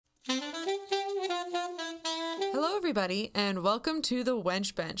everybody, and welcome to the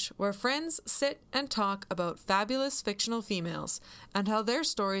Wench Bench, where friends sit and talk about fabulous fictional females and how their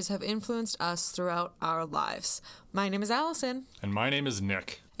stories have influenced us throughout our lives. My name is Alison. And my name is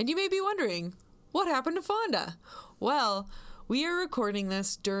Nick. And you may be wondering, what happened to Fonda? Well, we are recording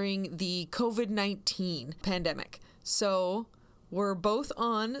this during the COVID-19 pandemic, so we're both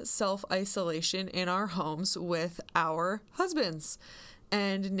on self-isolation in our homes with our husbands.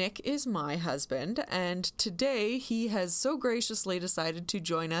 And Nick is my husband, and today he has so graciously decided to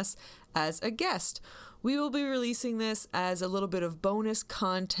join us as a guest. We will be releasing this as a little bit of bonus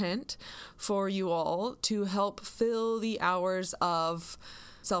content for you all to help fill the hours of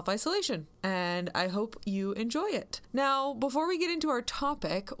self-isolation, and I hope you enjoy it. Now, before we get into our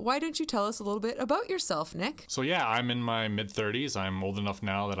topic, why don't you tell us a little bit about yourself, Nick? So yeah, I'm in my mid-30s. I'm old enough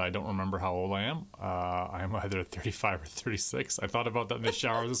now that I don't remember how old I am. I'm either 35 or 36. I thought about that in the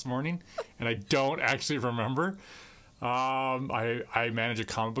shower this morning, and I don't actually remember. I manage a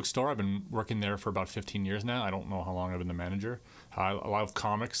comic book store. I've been working there for about 15 years now. I don't know how long I've been the manager. I love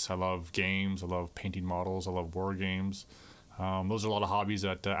comics. I love games. I love painting models. I love war games. Those are a lot of hobbies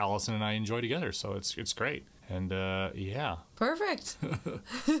that Alison and I enjoy together, so it's great. And yeah. Perfect.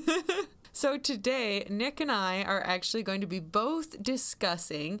 So today, Nick and I are actually going to be both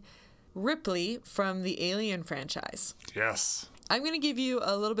discussing Ripley from the Alien franchise. Yes. I'm going to give you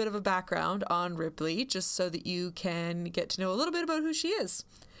a little bit of a background on Ripley, just so that you can get to know a little bit about who she is.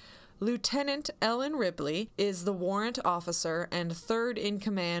 Lieutenant Ellen Ripley is the warrant officer and third in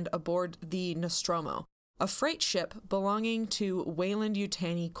command aboard the Nostromo, a freight ship belonging to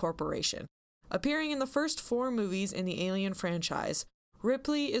Weyland-Yutani Corporation. Appearing in the first 4 movies in the Alien franchise,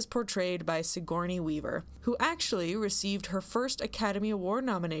 Ripley is portrayed by Sigourney Weaver, who actually received her first Academy Award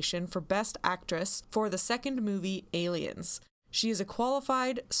nomination for Best Actress for the second movie, Aliens. She is a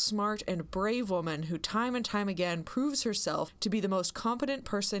qualified, smart, and brave woman who time and time again proves herself to be the most competent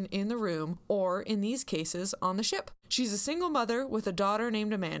person in the room, or in these cases, on the ship. She's a single mother with a daughter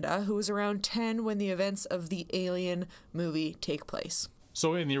named Amanda, who is around 10 when the events of the Alien movie take place.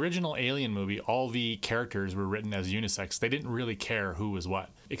 So in the original Alien movie, all the characters were written as unisex. They didn't really care who was what,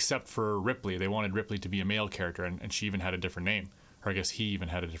 except for Ripley. They wanted Ripley to be a male character, and she even had a different name. Or I guess he even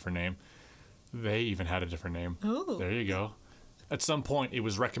had a different name. They even had a different name. Oh. There you go. At some point, it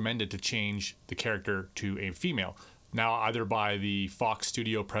was recommended to change the character to a female. Now, either by the Fox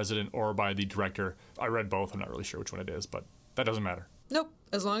studio president or by the director. I read both. I'm not really sure which one it is, but that doesn't matter. Nope,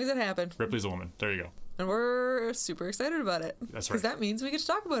 as long as it happened. Ripley's a woman. There you go. And we're super excited about it. That's right. Because that means we get to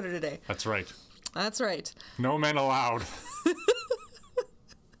talk about her today. That's right. That's right. No men allowed.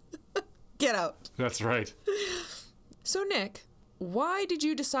 Get out. That's right. So, Nick, why did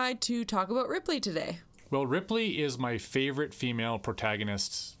you decide to talk about Ripley today? Well, Ripley is my favorite female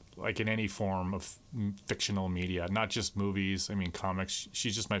protagonist, like in any form of fictional media, not just movies. I mean, comics.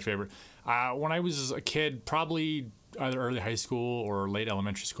 She's just my favorite. When I was a kid, probably either early high school or late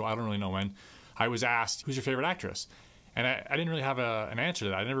elementary school, I don't really know when, I was asked, who's your favorite actress? And I didn't really have an answer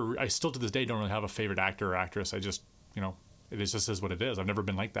to that. I still to this day don't really have a favorite actor or actress. I just, it just is what it is. I've never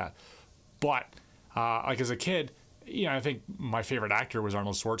been like that. But like as a kid, I think my favorite actor was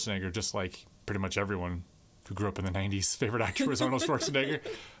Arnold Schwarzenegger, just like pretty much everyone who grew up in the 90s, favorite actor was Arnold Schwarzenegger.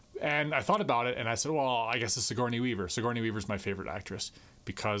 And I thought about it, and I said, well, I guess it's Sigourney Weaver. Sigourney Weaver's my favorite actress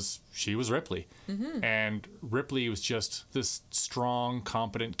because she was Ripley. Mm-hmm. And Ripley was just this strong,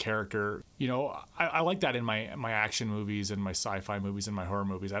 competent character. I like that in my action movies and my sci-fi movies and my horror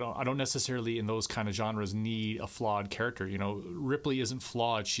movies. I don't necessarily in those kind of genres need a flawed character. Ripley isn't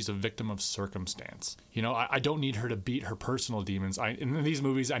flawed. She's a victim of circumstance. I don't need her to beat her personal demons. In these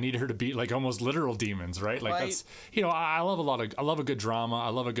movies, I need her to beat like almost literal demons, right? Like that's, I love a good drama. I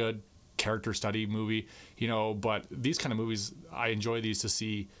love a good character study movie, but these kind of movies, I enjoy these to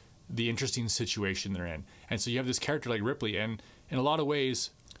see the interesting situation they're in. And so you have this character like Ripley, and in a lot of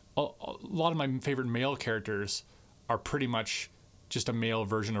ways, a lot of my favorite male characters are pretty much just a male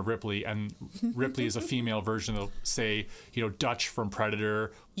version of Ripley, and Ripley is a female version of, say, Dutch from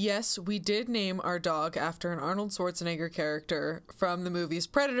Predator. Yes, we did name our dog after an Arnold Schwarzenegger character from the movies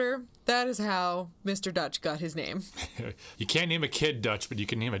Predator. That is how Mr. Dutch got his name. You can't name a kid Dutch, but you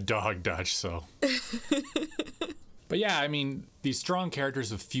can name a dog Dutch, so. But yeah, I mean, these strong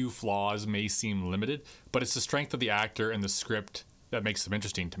characters with few flaws may seem limited, but it's the strength of the actor and the script that makes them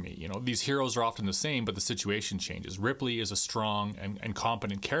interesting to me. These heroes are often the same, but the situation changes. Ripley is a strong and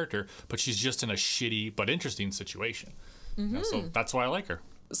competent character, but she's just in a shitty but interesting situation. Mm-hmm. So that's why I like her.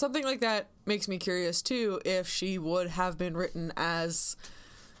 Something like that makes me curious, too, if she would have been written as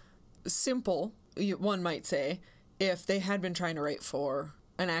simple, one might say, if they had been trying to write for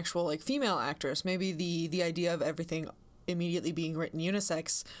an actual like female actress. Maybe the idea of everything immediately being written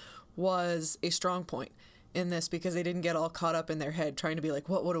unisex was a strong point in this, because they didn't get all caught up in their head trying to be like,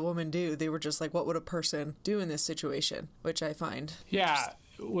 what would a woman do? They were just like, what would a person do in this situation? Which I find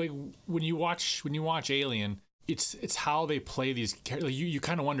like when you watch Alien, it's how they play these characters. Like you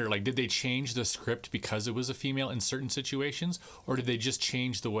kind of wonder, like, did they change the script because it was a female in certain situations, or did they just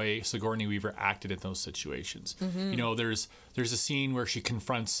change the way Sigourney Weaver acted in those situations? You know, there's a scene where she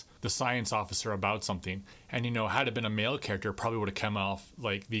confronts the science officer about something, and you know, had it been a male character, it probably would have come off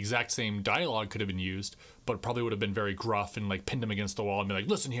like the exact same dialogue could have been used, but it probably would have been very gruff and like pinned him against the wall and be like,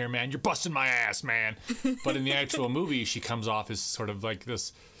 listen here, man, you're busting my ass, man. But in the actual movie, she comes off as sort of like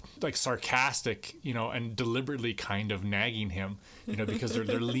this, like sarcastic, you know, and deliberately kind of nagging him, you know, because they're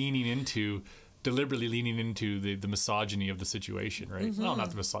deliberately leaning into the misogyny of the situation, right? Well,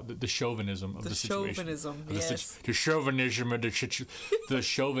 not the chauvinism of the situation. Chauvinism, yes. The chauvinism of the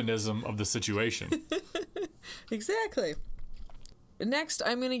chauvinism of the situation. Exactly. Next,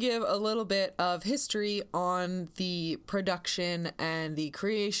 I'm going to give a little bit of history on the production and the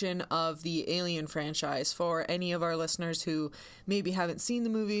creation of the Alien franchise for any of our listeners who maybe haven't seen the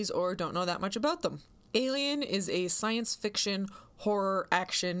movies or don't know that much about them. Alien is a science fiction horror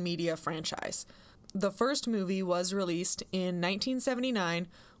action media franchise. The first movie was released in 1979,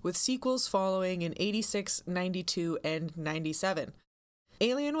 with sequels following in 86, 92, and 97.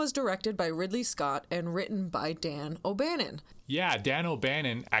 Alien was directed by Ridley Scott and written by Dan O'Bannon. Yeah, Dan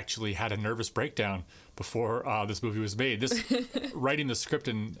O'Bannon actually had a nervous breakdown before this movie was made. Writing the script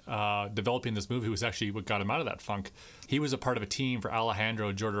and developing this movie was actually what got him out of that funk. He was a part of a team for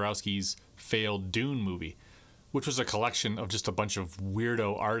Alejandro Jodorowsky's failed Dune movie, which was a collection of just a bunch of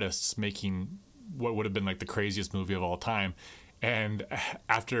weirdo artists making what would have been like the craziest movie of all time. And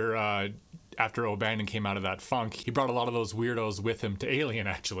after O'Bannon came out of that funk, he brought a lot of those weirdos with him to Alien,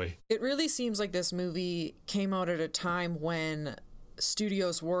 actually. It really seems like this movie came out at a time when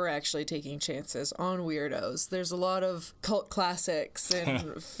studios were actually taking chances on weirdos. There's a lot of cult classics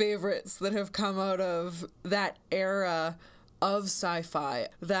and favorites that have come out of that era of sci-fi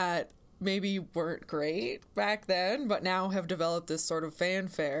that maybe weren't great back then, but now have developed this sort of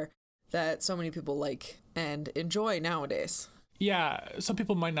fanfare that so many people like and enjoy nowadays. Yeah, some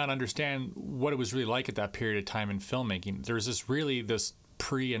people might not understand what it was really like at that period of time in filmmaking. There was this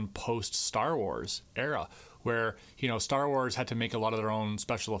pre and post Star Wars era where, you know, Star Wars had to make a lot of their own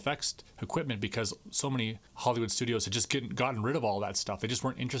special effects equipment because so many Hollywood studios had just gotten rid of all that stuff. They just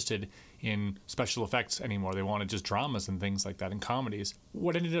weren't interested in special effects anymore. They wanted just dramas and things like that and comedies.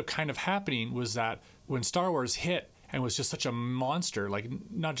 What ended up kind of happening was that when Star Wars hit and was just such a monster, like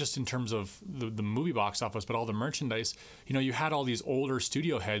not just in terms of the movie box office, but all the merchandise, you know, you had all these older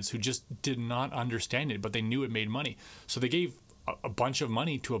studio heads who just did not understand it, but they knew it made money. So they gave a bunch of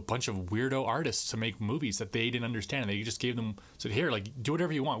money to a bunch of weirdo artists to make movies that they didn't understand. They just gave them, said, here, like, do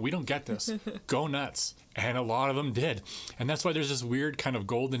whatever you want. We don't get this. Go nuts. And a lot of them did. And that's why there's this weird kind of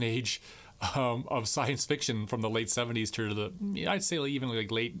golden age of science fiction from the late 70s to I'd say even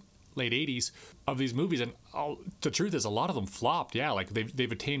like late 80s of these movies. And the truth is, a lot of them flopped. Yeah, like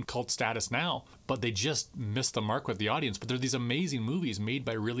they've attained cult status now, but they just missed the mark with the audience. But they're these amazing movies made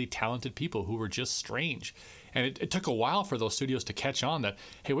by really talented people who were just strange. And it took a while for those studios to catch on that,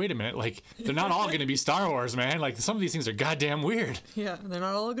 hey, wait a minute, like, they're not all going to be Star Wars, man. Like, some of these things are goddamn weird. Yeah, they're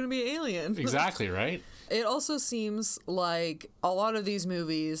not all going to be Alien. Exactly, right? It also seems like a lot of these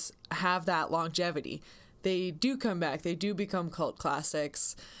movies have that longevity. They do come back. They do become cult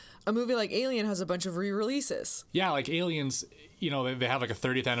classics. A movie like Alien has a bunch of re-releases. Yeah, like Aliens, you know, they have like a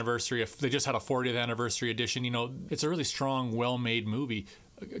 30th anniversary. They just had a 40th anniversary edition. You know, it's a really strong, well-made movie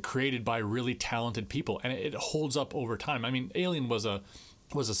created by really talented people, and it holds up over time. I mean, Alien was a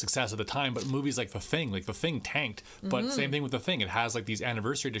success at the time, but movies like The Thing tanked. But same thing with The Thing. It has like these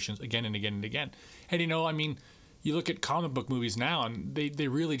anniversary editions again and again and again. And, you know, I mean, you look at comic book movies now, and they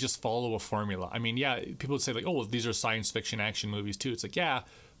really just follow a formula. I mean, yeah, people would say like, oh, well, these are science fiction action movies too. It's like, yeah,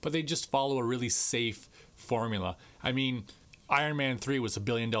 but they just follow a really safe formula. I mean, Iron Man 3 was $1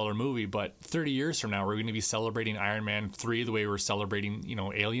 billion movie, but 30 years from now, we're going to be celebrating Iron Man 3 the way we're celebrating, you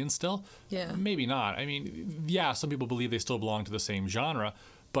know, Alien still? Yeah. Maybe not. I mean, yeah, some people believe they still belong to the same genre,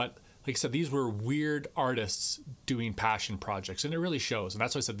 but like I said, these were weird artists doing passion projects, and it really shows. And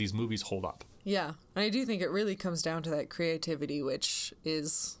that's why I said these movies hold up. Yeah. And I do think it really comes down to that creativity, which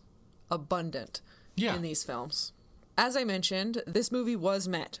is abundant in these films. As I mentioned, this movie was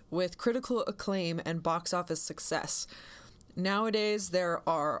met with critical acclaim and box office success. Nowadays, there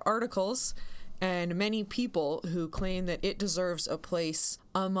are articles and many people who claim that it deserves a place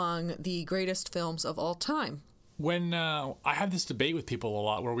among the greatest films of all time. When I have this debate with people a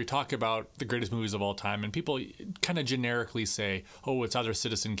lot where we talk about the greatest movies of all time, and people kind of generically say, oh, it's either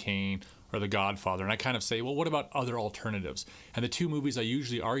Citizen Kane or The Godfather. And I kind of say, well, what about other alternatives? And the two movies I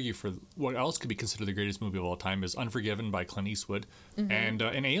usually argue for what else could be considered the greatest movie of all time is Unforgiven by Clint Eastwood and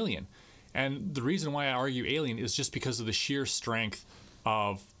Alien. And the reason why I argue Alien is just because of the sheer strength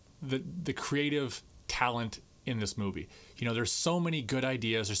of the creative talent in this movie. You know, there's so many good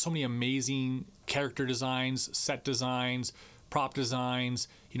ideas. There's so many amazing character designs, set designs, prop designs.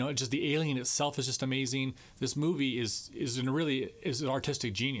 You know, just the alien itself is just amazing. This movie is an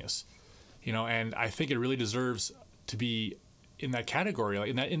artistic genius. You know, and I think it really deserves to be in that category, like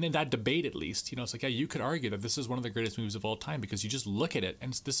in that debate at least. You know, it's like, yeah, you could argue that this is one of the greatest movies of all time because you just look at it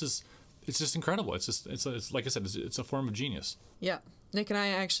and it's just incredible. It's like I said, it's a form of genius. Yeah. Nick and I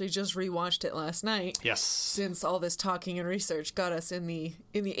actually just rewatched it last night. Yes. Since all this talking and research got us in the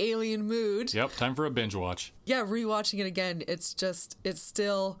alien mood. Yep, time for a binge watch. Yeah, rewatching it again, it's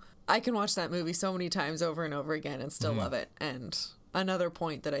still, I can watch that movie so many times over and over again and still love it. And another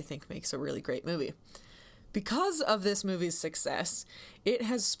point that I think makes a really great movie. Because of this movie's success, it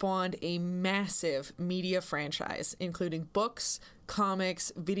has spawned a massive media franchise, including books,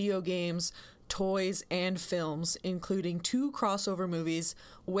 comics, video games, toys, and films, including 2 crossover movies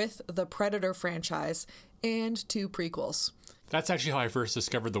with the Predator franchise and 2 prequels. That's actually how I first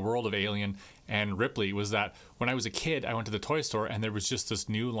discovered the world of Alien and Ripley, was that when I was a kid, I went to the toy store and there was just this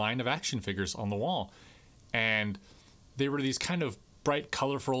new line of action figures on the wall. And they were these kind of bright,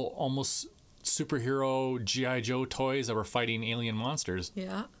 colorful, almost superhero G.I. Joe toys that were fighting alien monsters.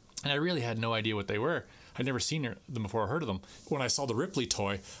 Yeah. And I really had no idea what they were. I'd never seen them before or heard of them. When I saw the Ripley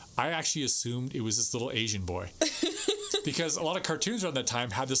toy, I actually assumed it was this little Asian boy. Because a lot of cartoons around that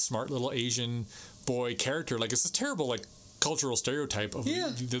time had this smart little Asian boy character. Like, it's this terrible, like, cultural stereotype of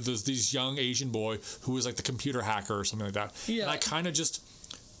these young Asian boy who was like the computer hacker or something like that. Yeah. And I kind of just,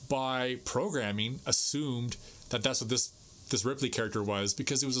 by programming, assumed that that's what this Ripley character was,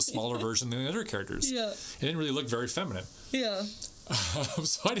 because it was a smaller version than the other characters. Yeah. It didn't really look very feminine. Yeah.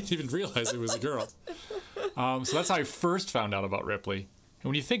 So I didn't even realize it was a girl. So that's how I first found out about Ripley. And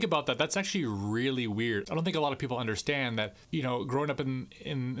when you think about that, that's actually really weird. I don't think a lot of people understand that, you know, growing up in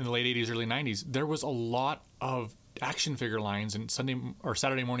the late 80s, early 90s, there was a lot of action figure lines and Sunday or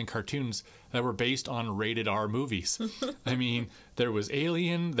Saturday morning cartoons that were based on rated R movies. I mean, there was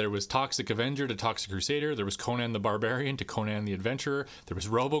Alien, there was Toxic Avenger to Toxic Crusader, there was Conan the Barbarian to Conan the Adventurer, there was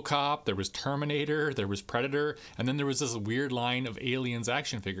RoboCop, there was Terminator, there was Predator, and then there was this weird line of Aliens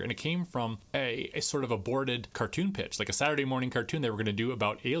action figure. And it came from a sort of aborted cartoon pitch, like a Saturday morning cartoon they were going to do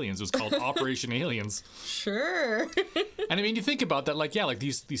about aliens. It was called Operation Aliens. Sure. And I mean, you think about that, like, yeah, like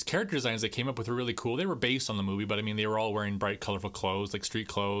these character designs they came up with were really cool. They were based on the movie, but I mean, they were all wearing bright, colorful clothes, like street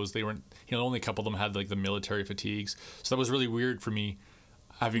clothes. They weren't, you know, only a couple of them had like the military fatigues. So that was really weird for me,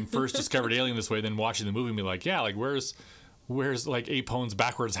 having first discovered Alien this way, then watching the movie and be like, yeah, like where's like Apone's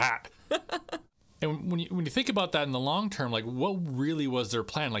backwards hat? And when you think about that in the long term, like what really was their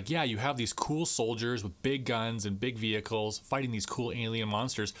plan? Like, yeah, you have these cool soldiers with big guns and big vehicles fighting these cool alien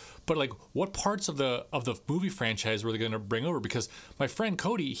monsters, but like what parts of the movie franchise were they going to bring over? Because my friend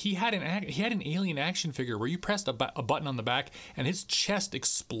Cody, he had an alien action figure where you pressed a button on the back and his chest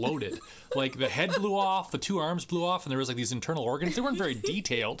exploded. Like the head blew off, the 2 arms blew off, and there was like these internal organs. They weren't very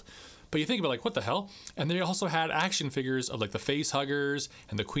detailed. But you think about like, what the hell? And they also had action figures of like the face huggers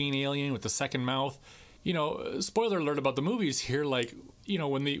and the queen alien with the second mouth. You know, spoiler alert about the movies here, like, you know,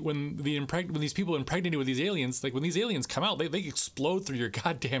 when these people impregnated with these aliens, like when these aliens come out, they explode through your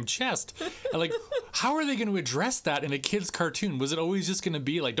goddamn chest. And like, how are they going to address that in a kid's cartoon? Was it always just going to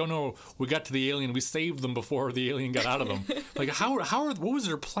be like, don't know, we got to the alien, we saved them before the alien got out of them? Like, what was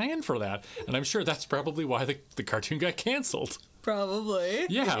their plan for that? And I'm sure that's probably why the cartoon got canceled. Probably.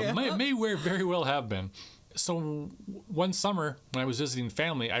 Yeah. May very well have been. So one summer when I was visiting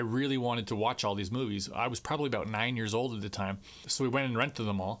family, I really wanted to watch all these movies. I was probably about 9 years old at the time. So we went and rented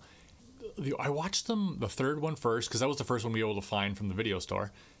them all. I watched them, the third one first, because that was the first one we were able to find from the video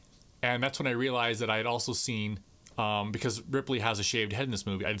store. And that's when I realized that I had also seen, because Ripley has a shaved head in this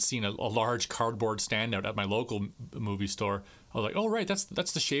movie, I'd seen a large cardboard standout at my local movie store. I was like, oh, right, that's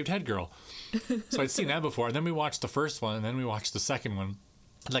the shaved head girl. So I'd seen that before. And then we watched the first one, and then we watched the second one.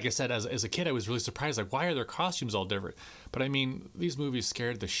 Like I said, as a kid, I was really surprised. Like, why are their costumes all different? But I mean, these movies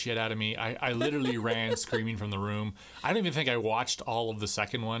scared the shit out of me. I literally ran screaming from the room. I don't even think I watched all of the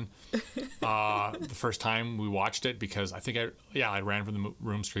second one the first time we watched it, because I think I ran from the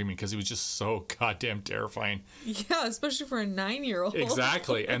room screaming because it was just so goddamn terrifying. Yeah, especially for a 9-year-old.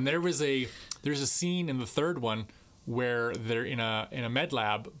 Exactly. And there's a scene in the third one where they're in a med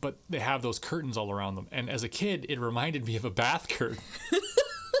lab, but they have those curtains all around them. And as a kid, it reminded me of a bath curtain.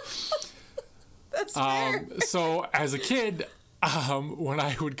 That's fair. So as a kid, when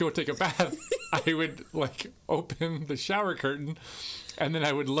I would go take a bath, I would like open the shower curtain, and then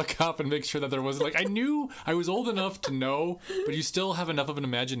I would look up and make sure that there wasn't, like, I knew I was old enough to know, but you still have enough of an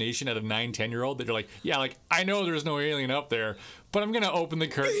imagination at a 9-10-year-old that you're like, yeah, like, I know there's no alien up there, but I'm going to open the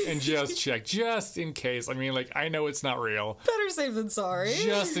curtain and just check, just in case. I mean, like, I know it's not real. Better safe than sorry.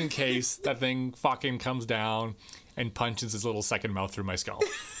 Just in case that thing fucking comes down and punches his little second mouth through my skull.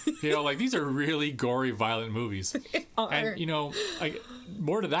 You know, like, these are really gory, violent movies. They are. And, you know, like,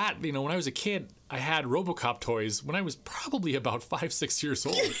 more to that, you know, when I was a kid, I had RoboCop toys when I was probably about 5-6 years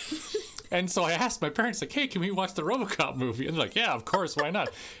old. And so I asked my parents, like, hey, can we watch the RoboCop movie? And they're like, yeah, of course, why not?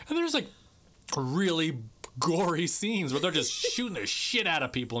 And there's, like, really gory scenes where they're just shooting the shit out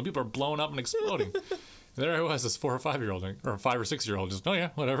of people and people are blowing up and exploding. And there I was, this 4 or 5-year-old, or 5 or 6-year-old, just, oh yeah,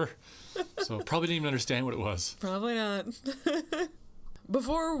 whatever. So probably didn't even understand what it was. Probably not.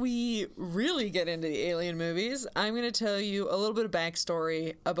 Before we really get into the alien movies, I'm going to tell you a little bit of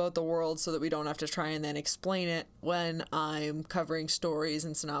backstory about the world so that we don't have to try and then explain it when I'm covering stories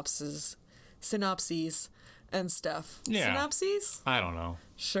and synopses and stuff. Yeah. Synopses? I don't know.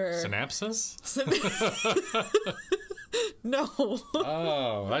 Sure. Synapses? No.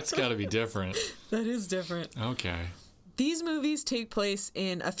 Oh, that's got to be different. That is different. Okay. These movies take place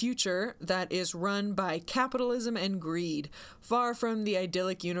in a future that is run by capitalism and greed, far from the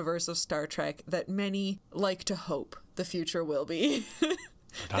idyllic universe of Star Trek that many like to hope the future will be.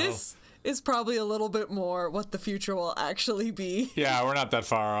 This is probably a little bit more what the future will actually be. Yeah, we're not that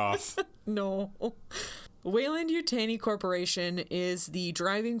far off. No. Weyland-Yutani Corporation is the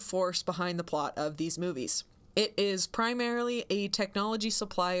driving force behind the plot of these movies. It is primarily a technology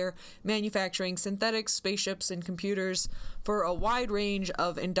supplier manufacturing synthetic spaceships and computers for a wide range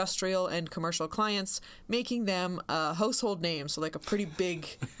of industrial and commercial clients, making them a household name, so like a pretty big...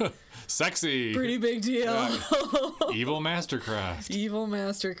 Sexy! Pretty big deal. Evil Mastercraft. Evil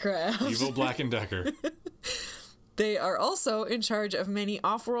Mastercraft. Evil Black & Decker. They are also in charge of many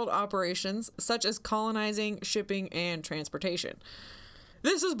off-world operations, such as colonizing, shipping, and transportation.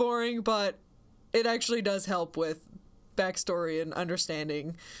 This is boring, but it actually does help with backstory and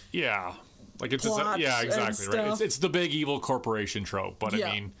understanding. Yeah. Like it's yeah, exactly right. It's the big evil corporation trope, but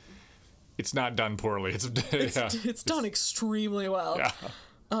I mean, it's not done poorly. It's done extremely well.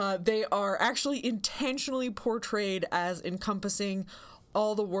 Yeah. They are actually intentionally portrayed as encompassing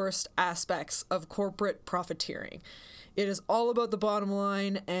all the worst aspects of corporate profiteering. It is all about the bottom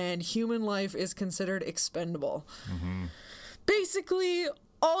line, and human life is considered expendable. Mm-hmm. Basically,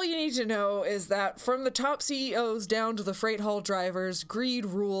 all you need to know is that from the top CEOs down to the freight haul drivers, greed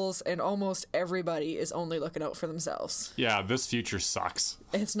rules, and almost everybody is only looking out for themselves. Yeah, this future sucks.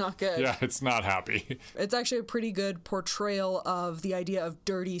 It's not good. Yeah, it's not happy. It's actually a pretty good portrayal of the idea of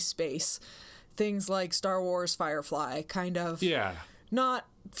dirty space. Things like Star Wars Firefly, kind of. Yeah. Not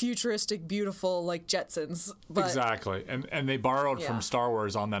futuristic, beautiful like Jetsons. But exactly. And they borrowed from Star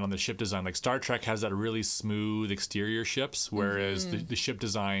Wars on that, on the ship design. Like Star Trek has that really smooth exterior ships, whereas the ship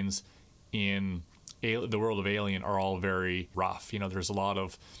designs in the world of Alien are all very rough. You know, there's a lot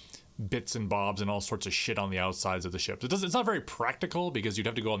of bits and bobs and all sorts of shit on the outsides of the ships. It's not very practical because you'd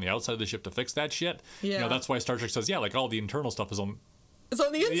have to go on the outside of the ship to fix that shit. Yeah. You know, that's why Star Trek says, like all the internal stuff is on... It's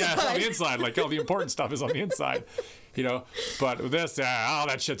on the inside. Yeah, it's on the inside. Like all the important stuff is on the inside, you know. But with this, all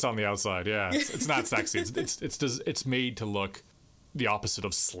that shit's on the outside. Yeah, it's not sexy. It's made to look the opposite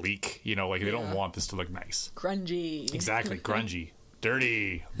of sleek. You know, like they don't want this to look nice. Grungy. Exactly, grungy,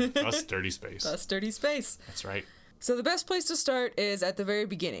 dirty. Thus dirty space. Thus dirty space. That's right. So the best place to start is at the very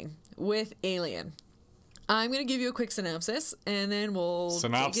beginning with Alien. I'm going to give you a quick synopsis, and then we'll...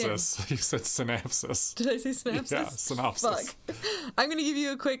 Synopsis. You said synopsis. Did I say synopsis? Yeah, synopsis. Fuck. I'm going to give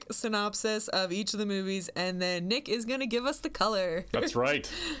you a quick synopsis of each of the movies, and then Nick is going to give us the color. That's right.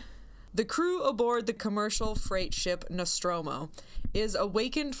 The crew aboard the commercial freight ship Nostromo is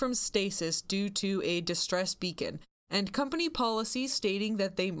awakened from stasis due to a distress beacon, and company policy stating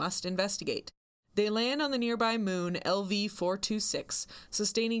that they must investigate. They land on the nearby moon LV-426,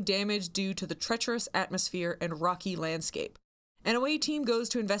 sustaining damage due to the treacherous atmosphere and rocky landscape. An away team goes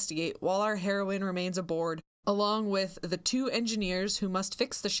to investigate while our heroine remains aboard, along with the 2 engineers who must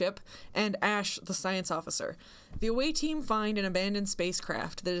fix the ship and Ash, the science officer. The away team find an abandoned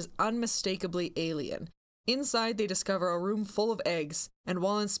spacecraft that is unmistakably alien. Inside, they discover a room full of eggs, and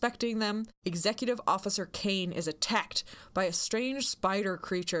while inspecting them, Executive Officer Kane is attacked by a strange spider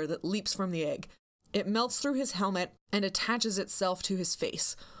creature that leaps from the egg. It melts through his helmet and attaches itself to his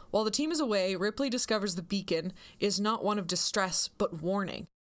face. While the team is away, Ripley discovers the beacon is not one of distress, but warning.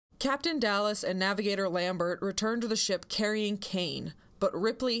 Captain Dallas and Navigator Lambert return to the ship carrying Kane, but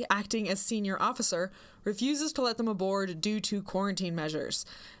Ripley, acting as senior officer, refuses to let them aboard due to quarantine measures.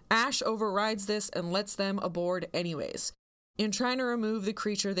 Ash overrides this and lets them aboard anyways. In trying to remove the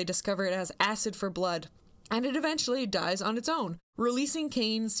creature, they discover it has acid for blood, and it eventually dies on its own, releasing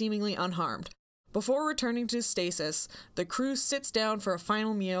Kane seemingly unharmed. Before returning to stasis, the crew sits down for a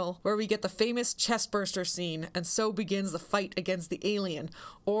final meal where we get the famous chestburster scene, and so begins the fight against the alien,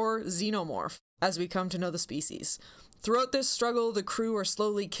 or xenomorph, as we come to know the species. Throughout this struggle, the crew are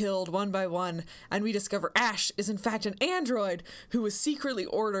slowly killed one by one, and we discover Ash is in fact an android who was secretly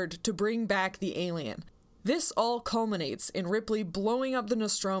ordered to bring back the alien. This all culminates in Ripley blowing up the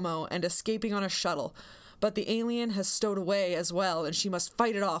Nostromo and escaping on a shuttle, but the alien has stowed away as well, and she must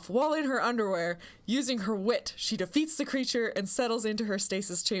fight it off while in her underwear. Using her wit, she defeats the creature and settles into her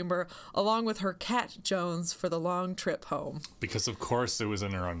stasis chamber, along with her cat Jones, for the long trip home. Because of course it was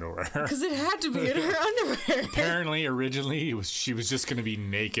in her underwear. Because it had to be in her underwear. Apparently, originally, she was just going to be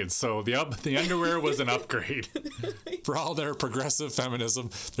naked, so the underwear was an upgrade. For all their progressive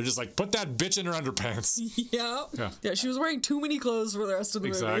feminism, they're just like, put that bitch in her underpants. Yeah, she was wearing too many clothes for the rest of the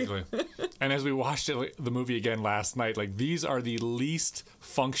movie. Exactly. And as we watched the movie again last night, like, these are the least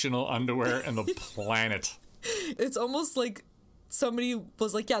functional underwear in the planet. It's almost like somebody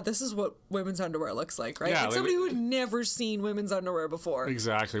was like, yeah, this is what women's underwear looks like, right? Yeah, like somebody who had never seen women's underwear before.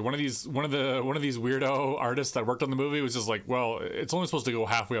 Exactly. One of these weirdo artists that worked on the movie was just like, well, it's only supposed to go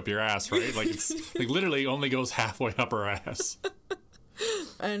halfway up your ass, right? Like, it's like literally only goes halfway up her ass.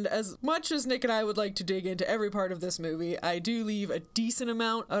 And as much as Nick and I would like to dig into every part of this movie, I do leave a decent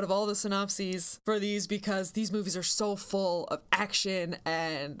amount out of all the synopses for these, because these movies are so full of action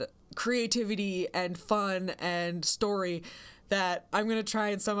and creativity and fun and story that I'm going to try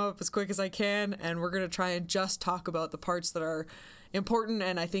and sum up as quick as I can, and we're going to try and just talk about the parts that are important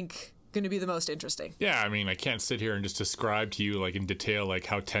and I think going to be the most interesting. Yeah, I mean, I can't sit here and just describe to you, like, in detail, like,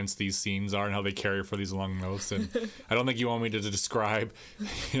 how tense these scenes are and how they carry for these long notes. And I don't think you want me to describe,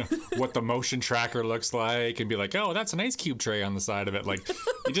 what the motion tracker looks like and be like, oh, that's an ice cube tray on the side of it. Like,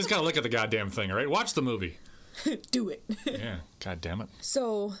 you just gotta look at the goddamn thing, all right? Watch the movie. Do it. Yeah, god damn it.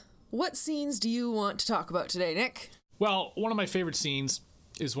 So, what scenes do you want to talk about today, Nick? Well, one of my favorite scenes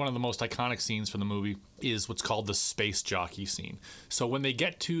is one of the most iconic scenes from the movie is what's called the space jockey scene. So when they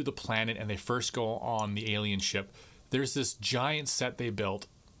get to the planet and they first go on the alien ship, there's this giant set they built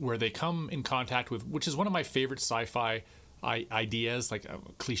where they come in contact with, which is one of my favorite sci-fi ideas, like a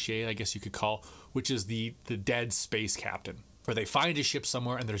cliche, I guess you could call, which is the dead space captain, where they find a ship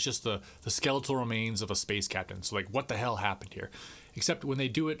somewhere and there's just the skeletal remains of a space captain. So like, what the hell happened here? Except when they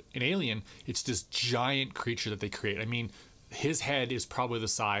do it in Alien, it's this giant creature that they create. I mean, his head is probably the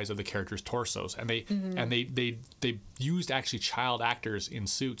size of the characters' torsos, and they used actually child actors in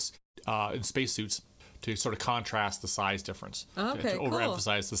suits, in spacesuits, to sort of contrast the size difference, to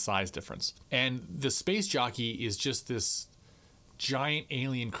overemphasize the size difference. And the space jockey is just this giant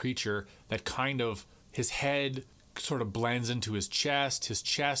alien creature that kind of, his head sort of blends into his chest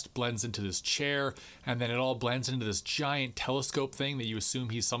blends into this chair, and then it all blends into this giant telescope thing that you assume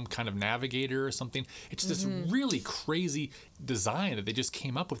he's some kind of navigator or something. It's this really crazy design that they just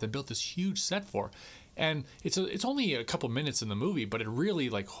came up with and built this huge set for. And it's only a couple minutes in the movie, but it really,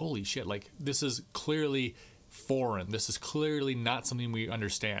 like, holy shit, like, this is clearly foreign. This is clearly not something we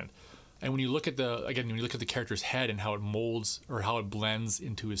understand. And when you look at the character's head and how it molds or how it blends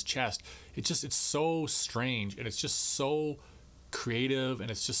into his chest, it's so strange, and it's just so creative,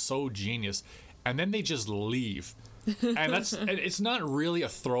 and it's just so genius. And then they just leave. And it's not really a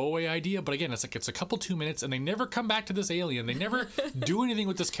throwaway idea, but again, it's a couple 2 minutes, and they never come back to this alien. They never do anything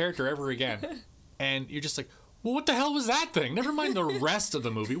with this character ever again. And you're just like, well, what the hell was that thing? Never mind the rest of the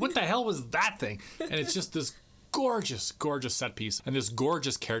movie. What the hell was that thing? And it's just this gorgeous set piece and this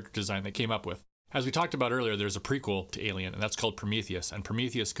gorgeous character design they came up with. As we talked about earlier, there's a prequel to Alien, and that's called Prometheus. And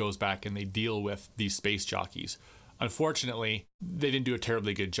Prometheus goes back and they deal with these space jockeys. Unfortunately, they didn't do a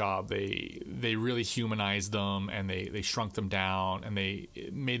terribly good job. They really humanized them, and they shrunk them down, and they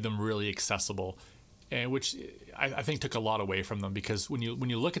made them really accessible, and which I think took a lot away from them, because when you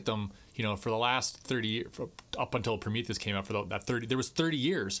look at them, for the last 30 years, up until Prometheus came out, there was 30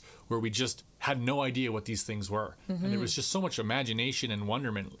 years where we just had no idea what these things were. And there was just so much imagination and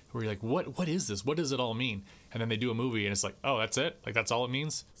wonderment where you're like, what is this? What does it all mean? And then they do a movie and it's like, oh, that's it? Like, that's all it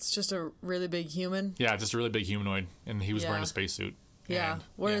means? It's just a really big human. Yeah, just a really big humanoid, and he was wearing a spacesuit. Yeah.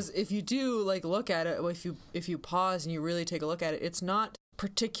 Whereas if you do, like, look at it, if you pause and you really take a look at it, it's not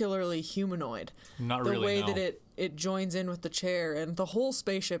particularly humanoid. Not the really, way no. that it joins in with the chair, and the whole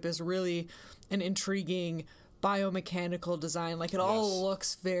spaceship is really an intriguing biomechanical design. Like, it all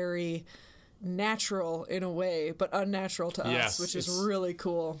looks very natural in a way, but unnatural to us, which is really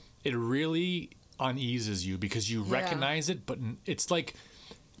cool. It really uneases you because you recognize it, but it's like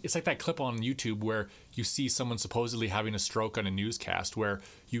that clip on YouTube where you see someone supposedly having a stroke on a newscast, where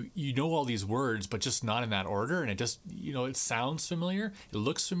you know all these words, but just not in that order, and it just, you know, it sounds familiar, it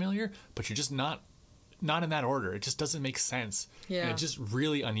looks familiar, but you're just not in that order. It just doesn't make sense. Yeah. And it just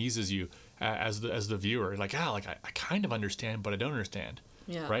really uneases you as the viewer. Like, I kind of understand, but I don't understand.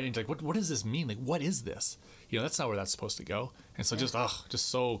 Yeah. Right? And it's like, what does this mean? Like, what is this? You know, that's not where that's supposed to go. And so just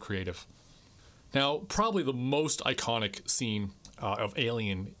so creative. Now, probably the most iconic scene of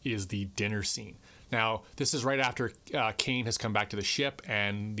Alien is the dinner scene. Now, this is right after Kane has come back to the ship,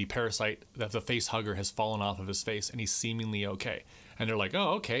 and the parasite, the face hugger, has fallen off of his face, and he's seemingly okay. And they're like,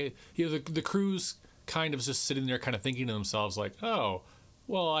 oh, okay. You know, the crew's kind of just sitting there kind of thinking to themselves like, oh,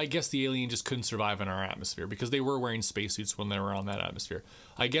 well, I guess the alien just couldn't survive in our atmosphere, because they were wearing spacesuits when they were on that atmosphere.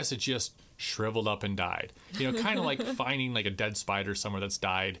 I guess it just shriveled up and died. You know, kind of like finding like a dead spider somewhere that's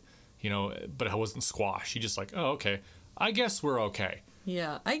died, you know, but it wasn't squashed. You just like, oh, okay. I guess we're okay.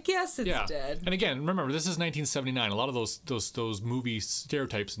 Yeah, I guess it's dead. And again, remember, this is 1979. A lot of those movie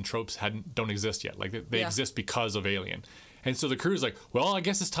stereotypes and tropes don't exist yet. Like, they exist because of Alien. And so the crew's like, well, I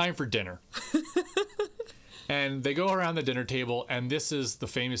guess it's time for dinner. And they go around the dinner table, and this is the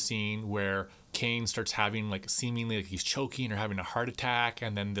famous scene where Kane starts having, like, seemingly like he's choking or having a heart attack,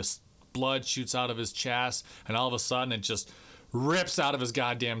 and then this blood shoots out of his chest, and all of a sudden it just rips out of his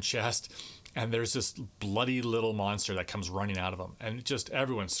goddamn chest, and there's this bloody little monster that comes running out of him, and just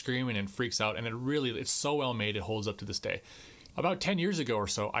everyone's screaming and freaks out, and it's so well made, it holds up to this day. About 10 years ago or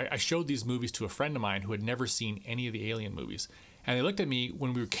so, I showed these movies to a friend of mine who had never seen any of the Alien movies, and they looked at me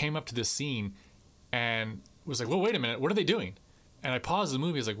when we came up to this scene and was like, well, wait a minute, what are they doing? And I paused the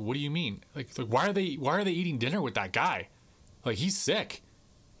movie. I was like, what do you mean? Like why are they eating dinner with that guy? Like, he's sick.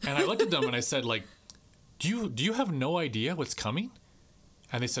 And I looked at them and I said, like, do you have no idea what's coming?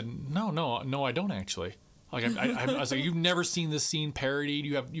 And they said, no, I don't actually. Like, I was like, you've never seen this scene parodied?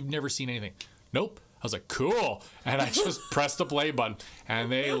 You've never seen anything? Nope. I was like, cool. And I just pressed the play button,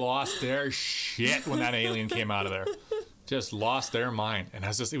 and they lost their shit when that alien came out of there. Just lost their mind. And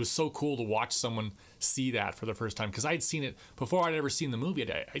it was so cool to watch someone see that for the first time, because I'd seen it before. I'd ever seen the movie.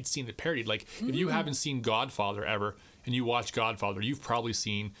 I'd seen it parodied. Like, if you haven't seen Godfather ever and you watch Godfather, you've probably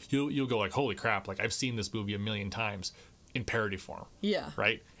seen, you'll go like, holy crap, like, I've seen this movie a million times in parody form. Yeah.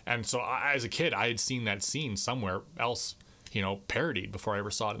 Right? And so as a kid, I had seen that scene somewhere else, you know, parodied before I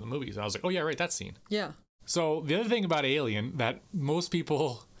ever saw it in the movies. And I was like, oh yeah, right, that scene. Yeah. So the other thing about Alien that most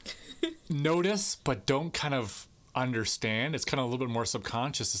people notice but don't kind of understand, it's kind of a little bit more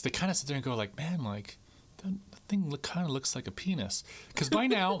subconscious, is they kind of sit there and go like, man, like, that thing kind of looks like a penis. Because by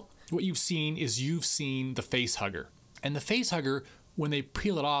now, what you've seen the face hugger. And the face hugger, when they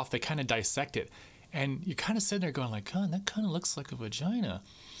peel it off, they kind of dissect it. And you're kind of sitting there going like, oh, that kind of looks like a vagina.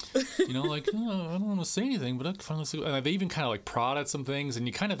 You know, like, oh, I don't want to say anything, but that kind of looks like... And they even kind of like prod at some things, and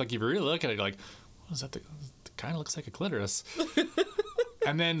you kind of like, if you really look at it, you're like, what is that? It kind of looks like a clitoris.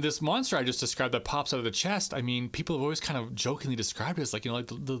 And then this monster I just described that pops out of the chest, I mean, people have always kind of jokingly described it as like, you know, like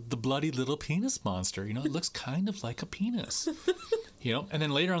the bloody little penis monster. You know, it looks kind of like a penis. You know, and then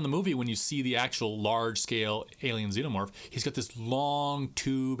later on in the movie, when you see the actual large-scale alien xenomorph, he's got this long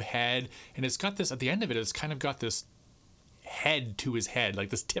tube head, and it's got this, at the end of it, it's kind of got this head to his head, like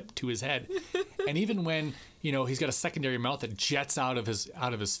this tip to his head. And even when, you know, he's got a secondary mouth that jets out of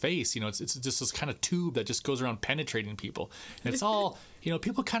his face, you know, it's just this kind of tube that just goes around penetrating people. And it's all, you know,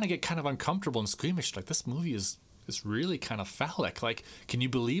 people kind of get kind of uncomfortable and squeamish, like, this movie is really kind of phallic. Like, can you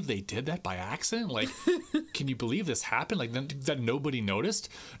believe they did that by accident? Like, can you believe this happened? Like, that nobody noticed?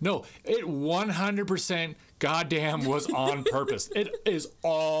 No, it 100% goddamn was on purpose. It is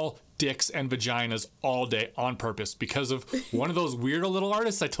all dicks and vaginas all day on purpose because of one of those weirdo little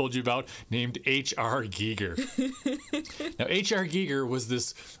artists I told you about named H.R. Giger. Now, H.R. Giger was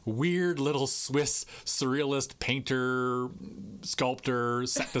this weird little Swiss surrealist painter, sculptor,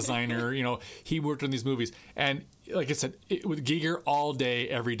 set designer. You know, he worked on these movies. And like I said, with Giger, all day,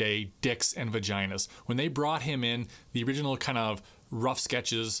 every day, dicks and vaginas. When they brought him in, the original kind of rough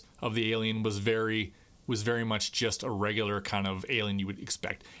sketches of the alien was very much just a regular kind of alien you would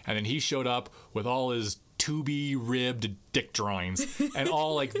expect. And then he showed up with all his tubey ribbed dick drawings and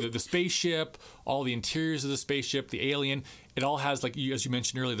all like the spaceship, all the interiors of the spaceship, the alien. It all has, like, as you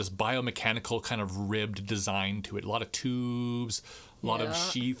mentioned earlier, this biomechanical kind of ribbed design to it. A lot of tubes, a lot of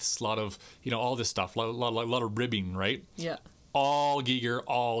sheaths, a lot of, you know, all this stuff, a lot of ribbing, right? Yeah. all Giger,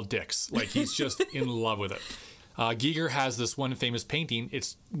 all dicks. Like, he's just in love with it. Giger has this one famous painting.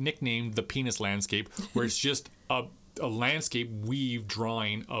 It's nicknamed the penis landscape, where it's just a landscape weave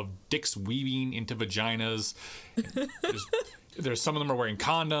drawing of dicks weaving into vaginas. There's some of them are wearing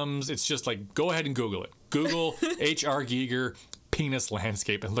condoms. It's just like, go ahead and Google it. Google H.R. Giger penis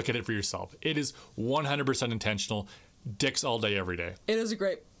landscape and look at it for yourself. It is 100% intentional. Dicks all day, every day. It is a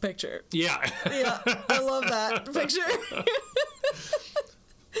great picture. Yeah. Yeah, I love that picture.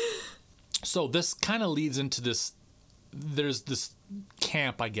 So this kind of leads into this. There's this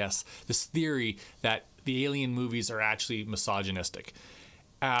camp, I guess, this theory that the Alien movies are actually misogynistic,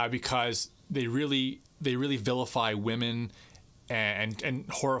 because they really vilify women and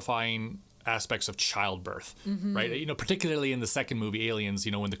horrifying aspects of childbirth, right? You know, particularly in the second movie, Aliens,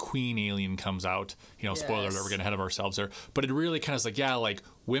 you know, when the queen alien comes out, you know, spoiler alert, we're getting ahead of ourselves there, but it really kind of is like, yeah, like,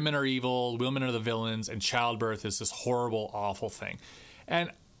 women are evil, women are the villains, and childbirth is this horrible, awful thing.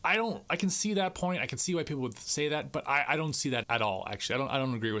 And I can see that point. I can see why people would say that, but I don't see that at all, actually. I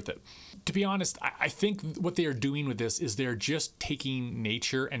don't agree with it. To be honest, I think what they are doing with this is they're just taking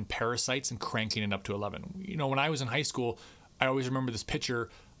nature and parasites and cranking it up to 11. You know, when I was in high school, I always remember this picture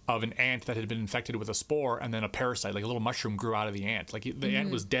of an ant that had been infected with a spore, and then a parasite, like a little mushroom, grew out of the ant. Like, the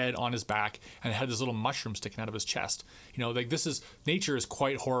ant was dead on his back and it had this little mushroom sticking out of his chest. You know, like, nature is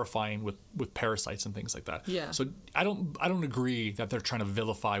quite horrifying with parasites and things like that. Yeah. So I don't agree that they're trying to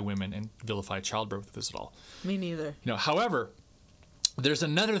vilify women and vilify childbirth with this at all. Me neither. You know, however, there's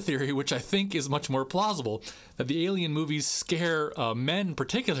another theory which I think is much more plausible, that the Alien movies scare men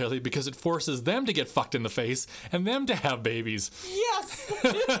particularly because it forces them to get fucked in the face and them to have babies. Yes!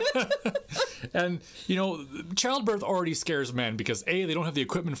 And, you know, childbirth already scares men because A, they don't have the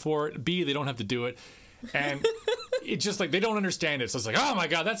equipment for it, B, they don't have to do it, and it's just like, they don't understand it. So it's like, oh my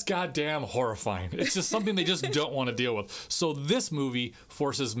God, that's goddamn horrifying. It's just something they just don't want to deal with. So this movie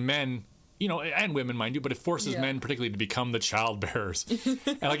forces men, you know, and women, mind you, but it forces men particularly to become the child bearers.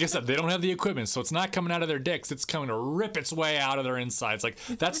 And like I said, they don't have the equipment, so it's not coming out of their dicks. It's coming to rip its way out of their insides. Like,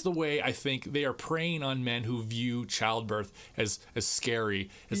 that's the way I think they are preying on men who view childbirth as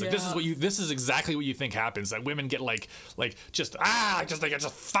scary. It's like, this is exactly what you think happens. That women get just get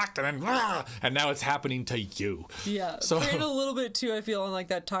fucked, and then and now it's happening to you. Yeah. So preying a little bit too, I feel, on like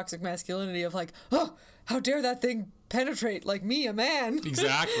that toxic masculinity of like, oh, how dare that thing penetrate like me, a man.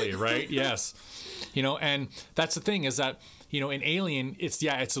 Exactly, right? Yes. You know, and that's the thing, is that, you know, in Alien, it's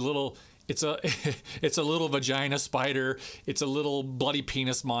a little vagina spider, it's a little bloody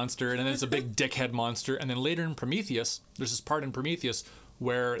penis monster, and then it's a big dickhead monster. And then later in Prometheus, there's this part in Prometheus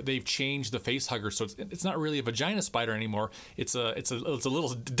where they've changed the face hugger, so it's not really a vagina spider anymore. It's a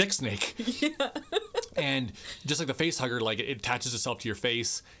little dick snake. Yeah. And just like the face hugger, like, it attaches itself to your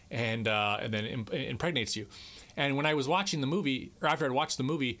face and then impregnates you. And when I was watching the movie, or after I'd watched the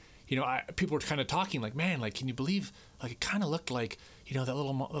movie, you know, people were kind of talking like, man, like, can you believe, like, it kind of looked like, you know, that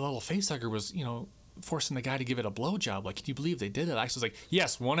little face hugger was, you know, forcing the guy to give it a blowjob. Like, can you believe they did it? I was like,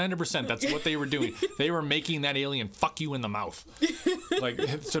 yes, 100%. That's what they were doing. They were making that alien fuck you in the mouth, like,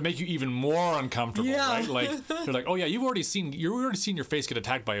 to make you even more uncomfortable. Yeah. Right? Like, they're like, oh yeah, you've already seen your face get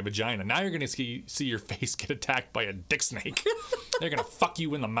attacked by a vagina. Now you're gonna see your face get attacked by a dick snake. They're gonna fuck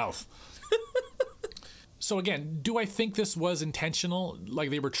you in the mouth. So again, do I think this was intentional?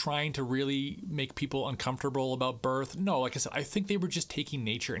 Like, they were trying to really make people uncomfortable about birth? No, like I said, I think they were just taking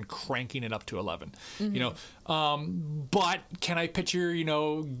nature and cranking it up to 11. You know, but can I picture, you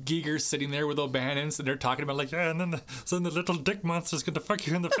know, Giger sitting there with O'Bannons and they're talking about like, yeah, and then the little dick monster's gonna fuck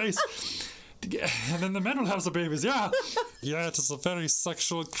you in the face. And then the men will have the babies. Yeah, it is a very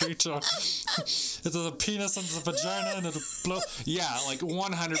sexual creature. It is a penis and a vagina and it'll blow. Yeah, like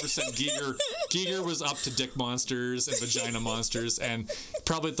 100%. Giger was up to dick monsters and vagina monsters, and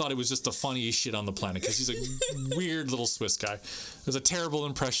probably thought it was just the funniest shit on the planet because he's a weird little Swiss guy. It was a terrible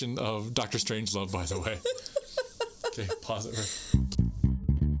impression of Dr. Strangelove, by the way. Okay, pause it.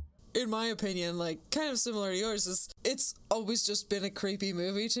 In my opinion, like, kind of similar to yours, it's always just been a creepy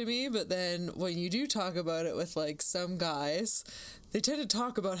movie to me, but then when you do talk about it with, like, some guys, they tend to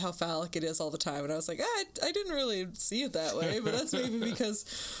talk about how phallic it is all the time, and I was like, I didn't really see it that way, but that's maybe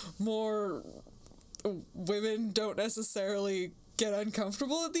because more women don't necessarily get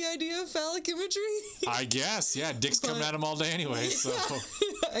uncomfortable at the idea of phallic imagery. I guess, yeah, dicks coming at them all day anyway, so.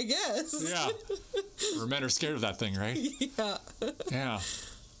 I guess. Yeah. Or men are scared of that thing, right? Yeah. Yeah.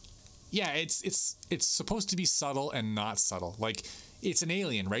 Yeah, it's supposed to be subtle and not subtle. Like, it's an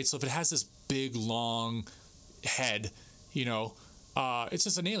alien, right? So if it has this big, long head, you know, it's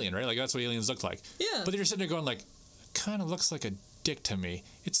just an alien, right? Like, that's what aliens look like. Yeah. But you're sitting there going, like, kind of looks like a dick to me.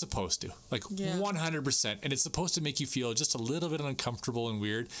 It's supposed to, like, 100%. And it's supposed to make you feel just a little bit uncomfortable and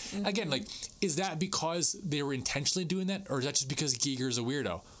weird. Again, like, is that because they were intentionally doing that? Or is that just because Giger's a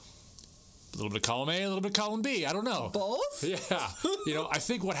weirdo? A little bit of column A, a little bit of column B. I don't know. Both? Yeah. You know, I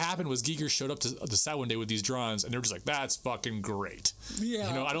think what happened was Giger showed up to the set one day with these drawings, and they're just like, that's fucking great. Yeah.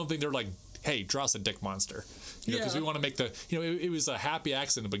 You know, I don't think they're like, hey, draw us a dick monster. You know, because we want to make the, you know, it was a happy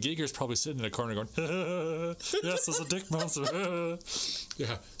accident, but Giger's probably sitting in a corner going, yes, it's a dick monster.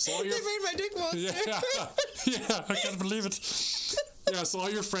 Yeah. So all they made my dick monster. Yeah, I can't believe it. Yeah, so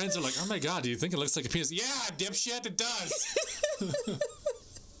all your friends are like, oh my God, do you think it looks like a penis? Yeah, dipshit, it does.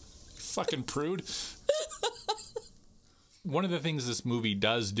 Fucking prude. One of the things this movie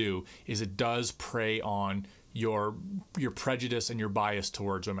does do is it does prey on your prejudice and your bias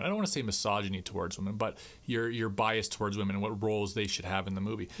towards women. I don't want to say misogyny towards women, but your bias towards women and what roles they should have in the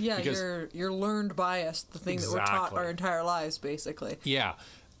movie. Yeah, because your learned bias, the thing that we're taught our entire lives, basically. Yeah,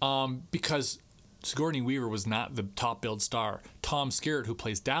 because Sigourney Weaver was not the top billed star. Tom Skerritt, who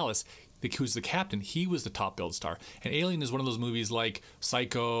plays Dallas, who's the captain, he was the top billed star. And Alien is one of those movies like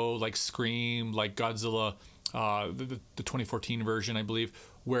Psycho, like Scream, like Godzilla, the 2014 version, I believe,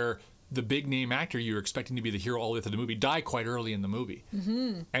 where the big name actor you're expecting to be the hero all the way through the movie die quite early in the movie.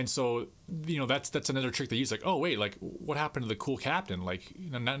 And so, you know, that's another trick they use. Like, oh wait, like what happened to the cool captain? Like,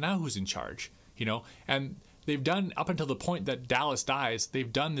 you know, now who's in charge? You know, and they've done up until the point that Dallas dies.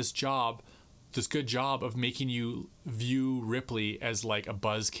 They've done this good job of making you view Ripley as like a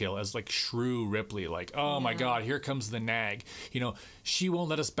buzzkill, as like shrew Ripley, like, oh my God, here comes the nag. You know, she won't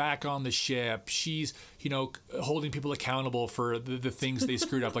let us back on the ship. She's, you know, holding people accountable for the things they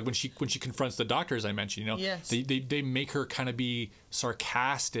screwed up. Like when she confronts the doctor, as I mentioned, you know, they make her kind of be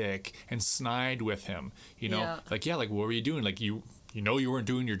sarcastic and snide with him. You know, like, yeah, like what were you doing? Like you know you weren't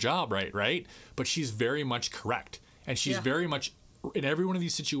doing your job right? But she's very much correct, and she's very much. In every one of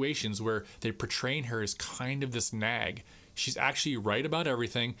these situations where they're portraying her as kind of this nag, she's actually right about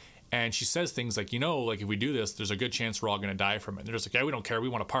everything. And she says things like, you know, like if we do this, there's a good chance we're all going to die from it. And they're just like, yeah, we don't care. We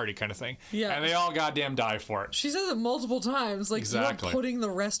want a party kind of thing. Yeah. And they all goddamn die for it. She says it multiple times. Like, you're putting the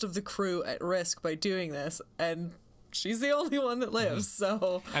rest of the crew at risk by doing this. And she's the only one that lives,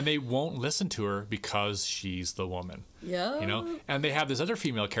 so. And they won't listen to her because she's the woman. Yeah. You know? And they have this other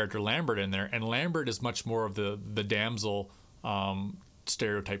female character, Lambert, in there. And Lambert is much more of the damsel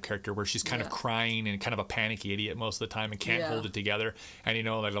stereotype character where she's kind of crying and kind of a panicky idiot most of the time and can't hold it together. And you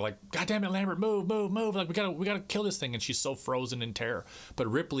know, they're like, God damn it, Lambert, move. Like we gotta kill this thing. And she's so frozen in terror. But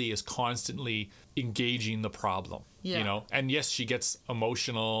Ripley is constantly engaging the problem. Yeah. You know, and yes, she gets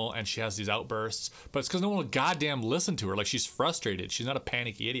emotional and she has these outbursts, but it's because no one will goddamn listen to her. Like, she's frustrated. She's not a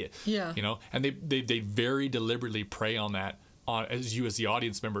panicky idiot. Yeah. You know, and they very deliberately prey on that. As the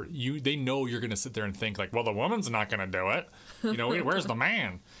audience member, they know you're going to sit there and think like, well, the woman's not going to do it. You know, where's the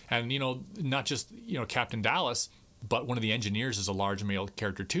man? And, you know, not just, you know, Captain Dallas, but one of the engineers is a large male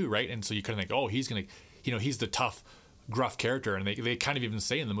character too, right? And so you kind of think, oh, he's going to, you know, he's the tough, gruff character. And they kind of even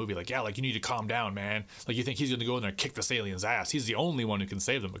say in the movie, like, yeah, like, you need to calm down, man. Like, you think he's going to go in there and kick this alien's ass. He's the only one who can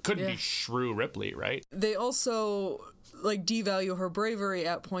save them. It couldn't be Shrew Ripley, right? They also, like, devalue her bravery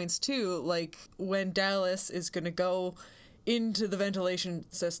at points too. Like, when Dallas is going to go into the ventilation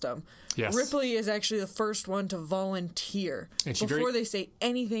system. Yes. Ripley is actually the first one to volunteer. And before they say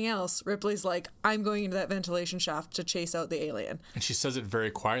anything else, Ripley's like, I'm going into that ventilation shaft to chase out the alien. And she says it very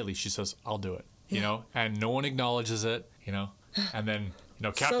quietly. She says, I'll do it. You know, and no one acknowledges it, you know. And then, you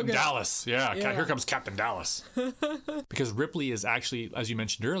know, Captain Dallas. Yeah, here comes Captain Dallas. Because Ripley is actually, as you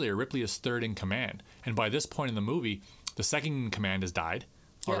mentioned earlier, Ripley is third in command. And by this point in the movie, the second in command has died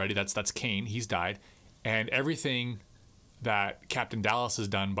already. That's Kane. He's died. And everything that Captain Dallas has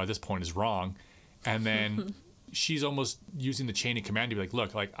done by this point is wrong. And then she's almost using the chain of command to be like,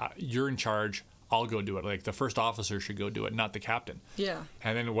 look, like, you're in charge. I'll go do it. Like, the first officer should go do it, not the captain. Yeah.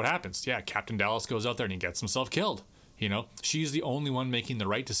 And then what happens? Yeah, Captain Dallas goes out there and he gets himself killed. You know, she's the only one making the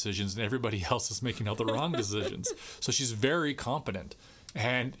right decisions and everybody else is making all the wrong decisions. So she's very competent.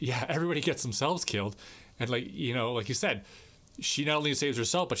 And yeah, everybody gets themselves killed. And like, you know, like you said, she not only saves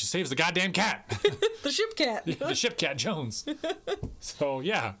herself, but she saves the goddamn cat. The ship cat. The ship cat, Jones. So,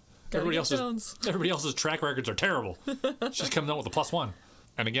 yeah. Everybody else's track records are terrible. She's coming out with a +1.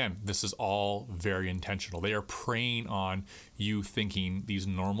 And again, this is all very intentional. They are preying on you thinking these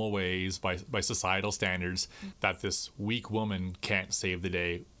normal ways by societal standards that this weak woman can't save the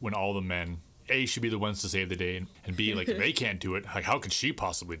day when all the men, A, should be the ones to save the day, and B, like, if they can't do it, like, how could she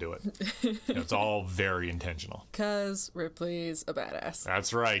possibly do it? You know, it's all very intentional. Because Ripley's a badass.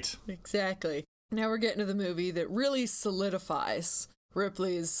 That's right. Exactly. Now we're getting to the movie that really solidifies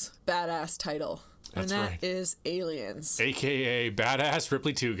Ripley's badass title. That's and right. that is Aliens. AKA Badass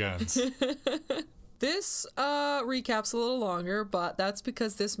Ripley Two Guns. This recaps a little longer, but that's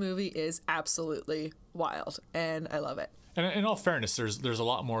because this movie is absolutely wild, and I love it. And in all fairness, there's a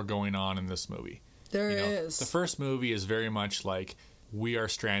lot more going on in this movie. There is. The first movie is very much like, we are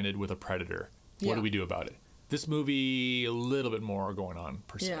stranded with a predator. What do we do about it? This movie, a little bit more going on,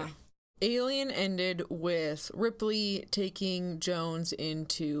 per se. Yeah. Alien ended with Ripley taking Jones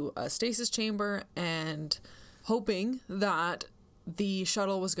into a stasis chamber and hoping that the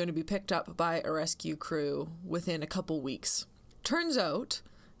shuttle was going to be picked up by a rescue crew within a couple weeks. Turns out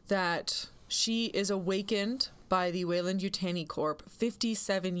that she is awakened by the Weyland-Yutani Corp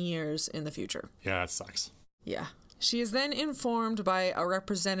 57 years in the future. Yeah, that sucks. Yeah. She is then informed by a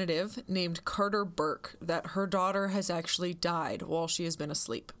representative named Carter Burke that her daughter has actually died while she has been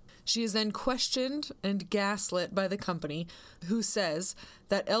asleep. She is then questioned and gaslit by the company, who says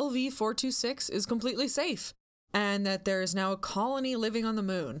that LV-426 is completely safe and that there is now a colony living on the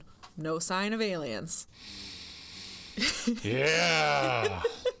moon. No sign of aliens. Yeah.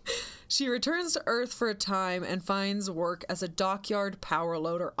 She returns to Earth for a time and finds work as a dockyard power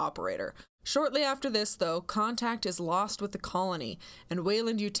loader operator. Shortly after this, though, contact is lost with the colony, and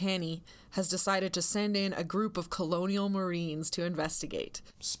Weyland-Yutani has decided to send in a group of colonial marines to investigate.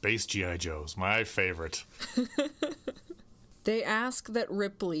 Space G.I. Joes, my favorite. They ask that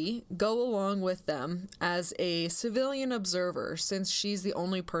Ripley go along with them as a civilian observer, since she's the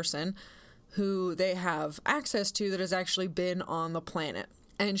only person who they have access to that has actually been on the planet.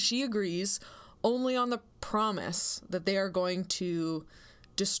 And she agrees only on the promise that they are going to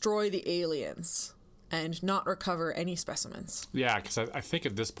destroy the aliens and not recover any specimens. Yeah, because I think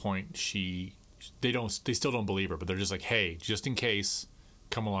at this point they still don't believe her, but they're just like, hey, just in case,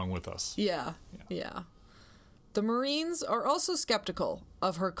 come along with us. Yeah. The Marines are also skeptical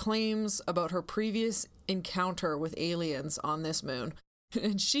of her claims about her previous encounter with aliens on this moon.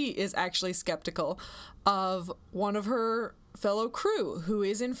 And she is actually skeptical of one of her fellow crew, who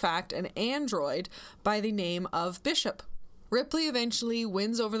is in fact an android by the name of Bishop. Ripley eventually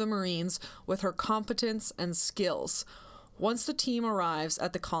wins over the Marines with her competence and skills. Once the team arrives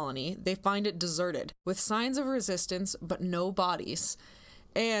at the colony, they find it deserted, with signs of resistance but no bodies.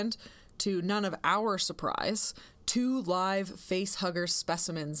 And, to none of our surprise, 2 live facehugger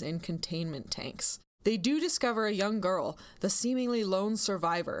specimens in containment tanks. They do discover a young girl, the seemingly lone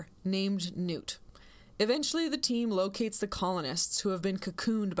survivor, named Newt. Eventually, the team locates the colonists who have been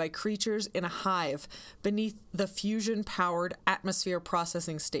cocooned by creatures in a hive beneath the fusion-powered atmosphere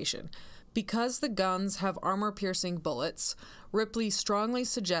processing station. Because the guns have armor-piercing bullets, Ripley strongly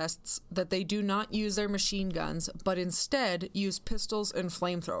suggests that they do not use their machine guns, but instead use pistols and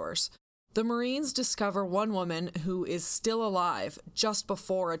flamethrowers. The Marines discover one woman who is still alive just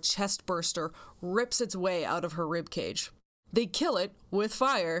before a chest burster rips its way out of her ribcage. They kill it with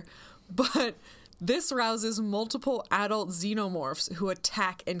fire, but this rouses multiple adult xenomorphs who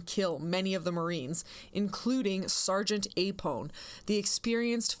attack and kill many of the Marines, including Sergeant Apone, the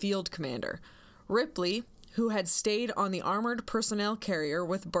experienced field commander. Ripley, who had stayed on the armored personnel carrier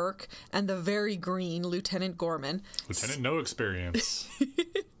with Burke and the very green Lieutenant Gorman, Lieutenant No Experience.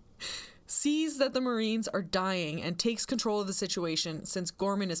 sees that the Marines are dying and takes control of the situation since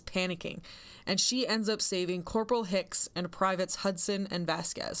Gorman is panicking, and she ends up saving Corporal Hicks and Privates Hudson and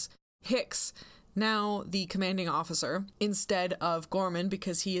Vasquez. Hicks, now the commanding officer, instead of Gorman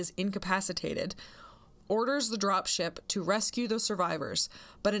because he is incapacitated, orders the dropship to rescue the survivors,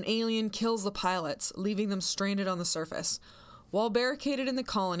 but an alien kills the pilots, leaving them stranded on the surface. While barricaded in the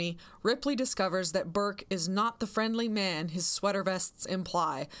colony, Ripley discovers that Burke is not the friendly man his sweater vests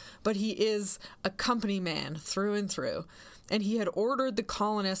imply, but he is a company man through and through, and he had ordered the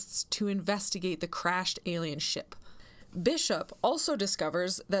colonists to investigate the crashed alien ship. Bishop also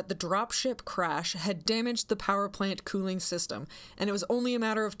discovers that the dropship crash had damaged the power plant cooling system, and it was only a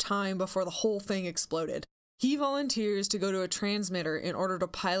matter of time before the whole thing exploded. He volunteers to go to a transmitter in order to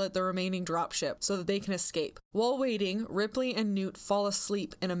pilot the remaining dropship so that they can escape. While waiting, Ripley and Newt fall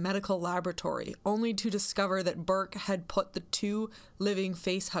asleep in a medical laboratory, only to discover that Burke had put the 2 living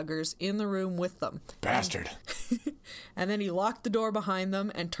facehuggers in the room with them. Bastard. And then he locked the door behind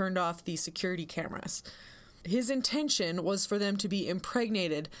them and turned off the security cameras. His intention was for them to be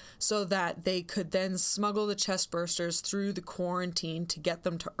impregnated so that they could then smuggle the chestbursters through the quarantine to get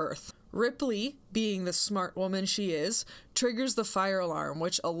them to Earth. Ripley, being the smart woman she is, triggers the fire alarm,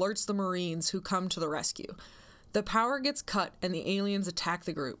 which alerts the Marines who come to the rescue. The power gets cut and the aliens attack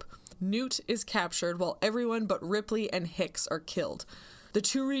the group. Newt is captured while everyone but Ripley and Hicks are killed. The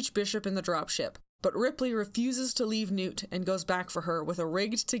 2 reach Bishop in the dropship. But Ripley refuses to leave Newt and goes back for her with a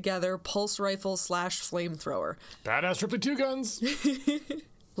rigged together pulse rifle / flamethrower. Badass Ripley 2 guns.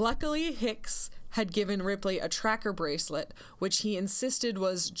 Luckily, Hicks had given Ripley a tracker bracelet, which he insisted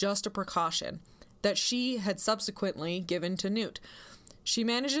was just a precaution, that she had subsequently given to Newt. She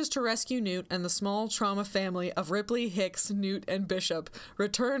manages to rescue Newt, and the small trauma family of Ripley, Hicks, Newt, and Bishop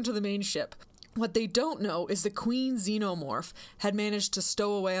return to the main ship. What they don't know is the Queen Xenomorph had managed to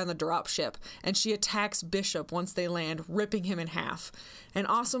stow away on the dropship, and she attacks Bishop once they land, ripping him in half. An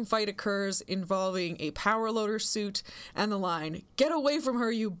awesome fight occurs involving a power loader suit and the line, "Get away from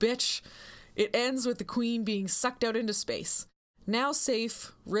her, you bitch!" It ends with the Queen being sucked out into space. Now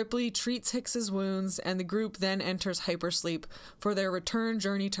safe, Ripley treats Hicks's wounds, and the group then enters hypersleep for their return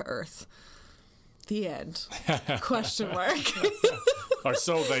journey to Earth. The end. Question mark. Or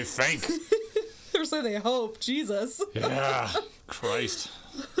so they think. Or so they hope. Jesus. Yeah. Christ.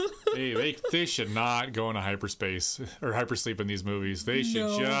 They should not go into hyperspace or hypersleep in these movies. They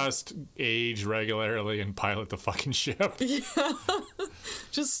should just age regularly and pilot the fucking ship. Yeah.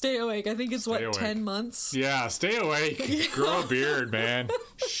 Just stay awake. I think it's, stay awake. 10 months? Yeah, stay awake. Yeah. Grow a beard, man.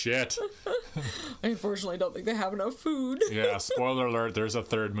 Shit. I unfortunately don't think they have enough food. Yeah, spoiler alert, there's a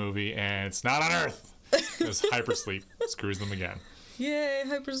third movie, and it's not on Earth. It's hypersleep. Screws them again. Yay,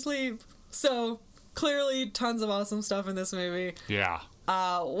 hypersleep. So, clearly tons of awesome stuff in this movie. Yeah.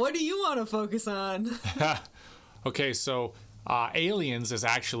 What do you want to focus on? Okay, so Aliens is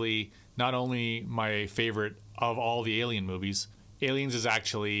actually not only my favorite of all the Alien movies, Aliens is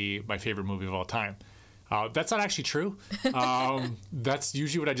actually my favorite movie of all time. That's not actually true. That's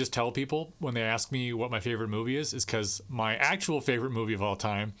usually what I just tell people when they ask me what my favorite movie is because my actual favorite movie of all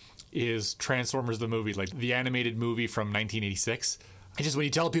time is Transformers the movie, like the animated movie from 1986. When you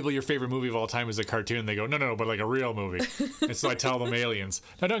tell people your favorite movie of all time is a cartoon, they go, no, but like a real movie. And so I tell them Aliens.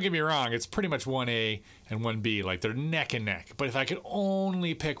 Now, don't get me wrong. It's pretty much 1A and 1B. Like, they're neck and neck. But if I could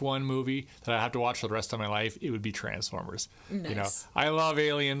only pick one movie that I have to watch for the rest of my life, it would be Transformers. Nice. You know, I love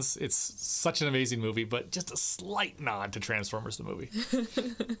Aliens. It's such an amazing movie, but just a slight nod to Transformers the movie.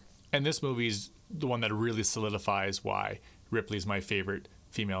 And this movie's the one that really solidifies why Ripley's my favorite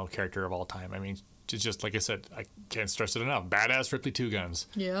female character of all time. I mean, it's just like I said, I can't stress it enough. Badass Ripley 2 guns.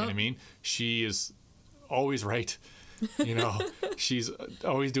 Yeah. You know what I mean? She is always right. You know, she's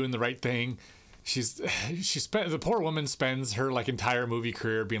always doing the right thing. The poor woman spends her like entire movie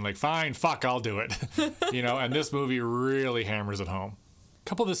career being like, fine, fuck, I'll do it. You know, and this movie really hammers it home. A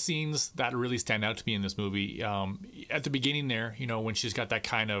couple of the scenes that really stand out to me in this movie, at the beginning there, you know, when she's got that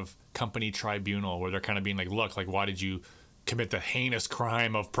kind of company tribunal where they're kind of being like, look, like, why did you commit the heinous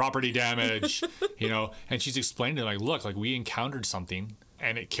crime of property damage, you know, and she's explaining to them, like, look, like, we encountered something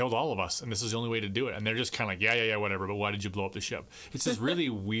and it killed all of us and this is the only way to do it. And they're just kind of like, yeah, whatever, but why did you blow up the ship? It's this really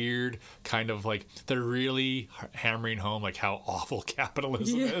weird kind of like, they're really hammering home like how awful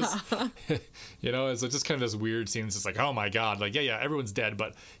capitalism is. You know, it's just kind of this weird scene. It's just like, oh my God, like, yeah, everyone's dead,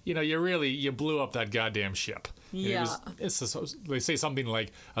 but you know, you blew up that goddamn ship. Yeah. They say something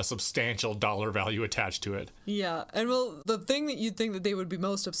like a substantial dollar value attached to it. Yeah. And well, the thing that you'd think that they would be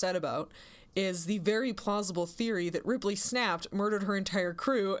most upset about is the very plausible theory that Ripley snapped, murdered her entire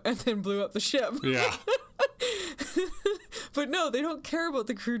crew, and then blew up the ship. Yeah. But no, they don't care about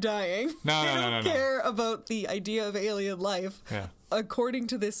the crew dying. They don't care about the idea of alien life. Yeah. According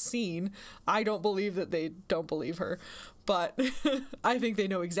to this scene, I don't believe that they don't believe her. But I think they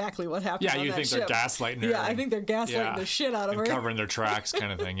know exactly what happened on that ship. Yeah, you think they're gaslighting her. Yeah, I think they're gaslighting the shit out of her. Covering their tracks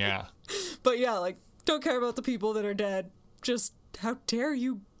kind of thing, yeah. But yeah, like, don't care about the people that are dead. Just, how dare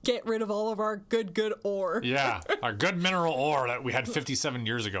you get rid of all of our good ore. Yeah, our good mineral ore that we had 57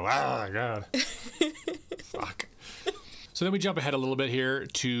 years ago. Oh, my God. Fuck. So then we jump ahead a little bit here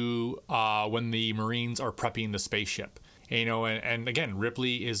to when the Marines are prepping the spaceship. You know, and again,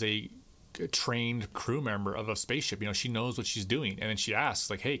 Ripley is a trained crew member of a spaceship. You know, she knows what she's doing. And then she asks,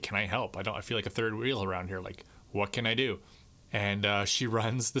 like, hey, can I help? I feel like a third wheel around here. Like, what can I do? And she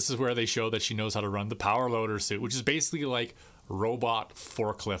runs. This is where they show that she knows how to run the power loader suit, which is basically like robot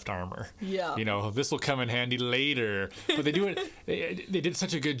forklift armor. Yeah. You know, this will come in handy later. But they do it. They did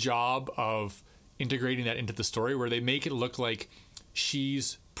such a good job of integrating that into the story where they make it look like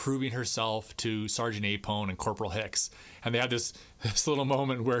she's proving herself to Sergeant Apone and Corporal Hicks. And they have this little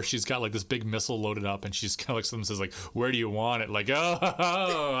moment where she's got like this big missile loaded up and she's kind of looks at them and says like, where do you want it? Like,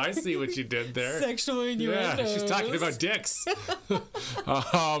 oh, I see what you did there. Sexual innuendos. Yeah, she's talking about dicks.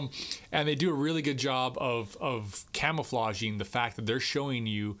 And they do a really good job of camouflaging the fact that they're showing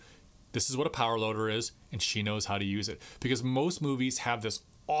you this is what a power loader is and she knows how to use it. Because most movies have this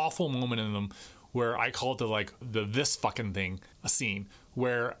awful moment in them where I call it the this fucking thing, a scene,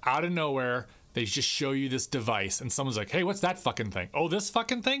 where out of nowhere, They just show you this device, and someone's like, hey, what's that fucking thing? Oh, this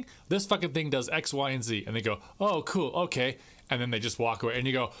fucking thing? This fucking thing does X, Y, and Z. And they go, oh, cool, okay. And then they just walk away, and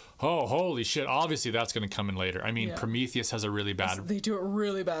you go, oh, holy shit, obviously that's going to come in later. I mean, Prometheus has a really bad... They do it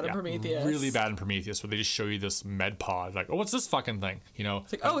really bad in Prometheus. Really bad in Prometheus, where they just show you this med pod. Like, oh, what's this fucking thing? You know?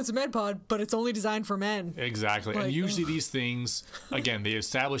 It's like, oh, it's a med pod, but it's only designed for men. Exactly. Like, and usually these things, again, they're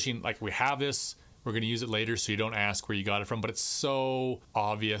establishing, like, we have this... We're going to use it later, so you don't ask where you got it from, but it's so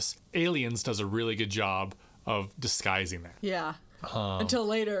obvious. Aliens does a really good job of disguising that. Yeah. Until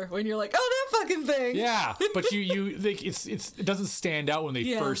later, when you're like, oh, that fucking thing. Yeah, but you like, it doesn't stand out when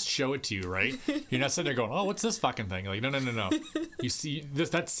they first show it to you, right? You're not sitting there going, oh, what's this fucking thing? Like, no. You see,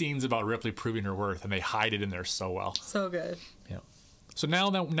 that scene's about Ripley proving her worth, and they hide it in there so well. So good. Yeah. So now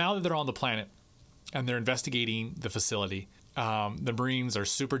that they're on the planet, and they're investigating the facility, the Marines are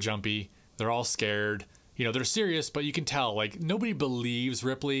super jumpy. They're all scared. You know, they're serious, but you can tell, like, nobody believes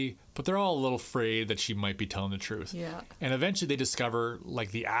Ripley, but they're all a little afraid that she might be telling the truth. Yeah. And eventually they discover, like,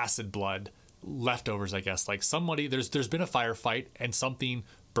 the acid blood leftovers, I guess. Like, somebody, there's been a firefight, and something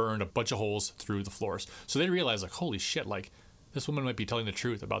burned a bunch of holes through the floors. So they realize, like, holy shit, like, this woman might be telling the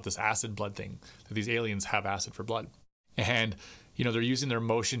truth about this acid blood thing, that these aliens have acid for blood. And, you know, they're using their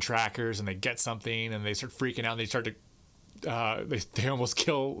motion trackers, and they get something, and they start freaking out, and they start to they almost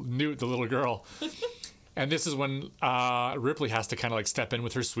kill Newt, the little girl. And this is when Ripley has to kind of like step in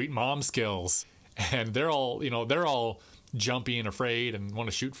with her sweet mom skills. And they're all jumpy and afraid and want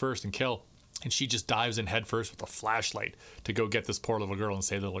to shoot first and kill. And she just dives in head first with a flashlight to go get this poor little girl and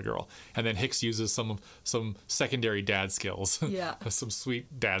save the little girl. And then Hicks uses some secondary dad skills. Yeah. Some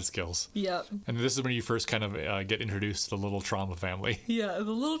sweet dad skills. Yep. And this is when you first kind of get introduced to the little trauma family. Yeah,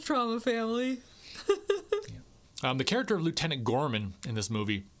 the little trauma family. The character of Lieutenant Gorman in this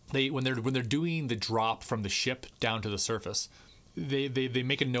movie, when they're doing the drop from the ship down to the surface, they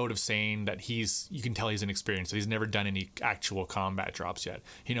make a note of saying that you can tell he's inexperienced, that he's never done any actual combat drops yet.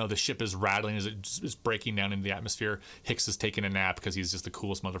 You know, the ship is rattling as it's breaking down into the atmosphere. Hicks is taking a nap because he's just the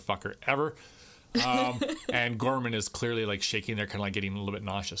coolest motherfucker ever. And Gorman is clearly like shaking there, kind of like getting a little bit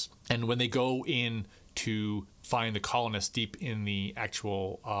nauseous. And when they go in to find the colonists deep in the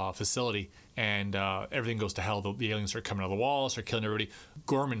actual facility, and everything goes to hell, the aliens start coming out of the walls, start killing everybody,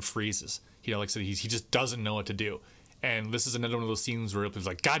 Gorman freezes. You know, like I said, he just doesn't know what to do. And this is another one of those scenes where Ripley's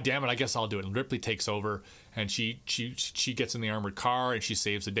like, God damn it, I guess I'll do it. And Ripley takes over, and she gets in the armored car, and she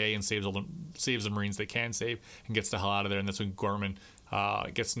saves the day and saves the Marines they can save, and gets the hell out of there. And that's when Gorman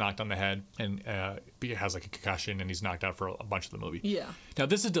gets knocked on the head and has like a concussion, and he's knocked out for a bunch of the movie. Yeah. Now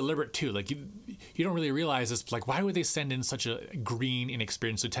this is deliberate too. Like you don't really realize this. Like, why would they send in such a green,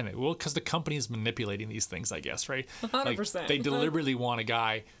 inexperienced lieutenant? Well, because the company's manipulating these things, I guess, right? 100%. Like, they deliberately want a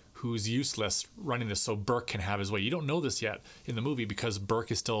guy who's useless running this so Burke can have his way. You don't know this yet in the movie because Burke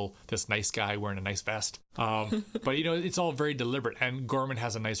is still this nice guy wearing a nice vest. But, you know, it's all very deliberate. And Gorman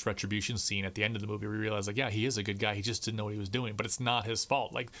has a nice retribution scene at the end of the movie where we realize, like, yeah, he is a good guy. He just didn't know what he was doing. But it's not his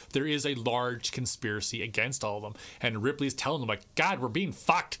fault. Like, there is a large conspiracy against all of them. And Ripley's telling them, like, God, we're being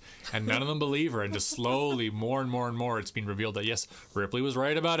fucked. And none of them believe her. And just slowly, more and more and more, it's being revealed that, yes, Ripley was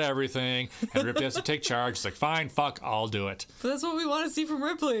right about everything. And Ripley has to take charge. It's like, fine, fuck, I'll do it. But that's what we want to see from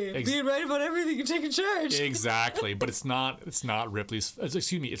Ripley. Being right about everything and taking charge. Exactly. But it's not Ripley's,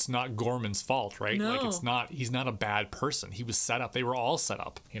 excuse me, it's not Gorman's fault, right? No. Like, he's not a bad person. He was set up. They were all set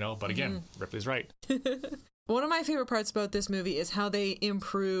up, you know? But again, Ripley's right. One of my favorite parts about this movie is how they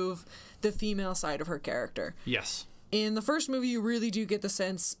improve the female side of her character. Yes. In the first movie, you really do get the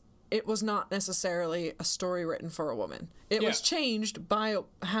sense it was not necessarily a story written for a woman. It was changed by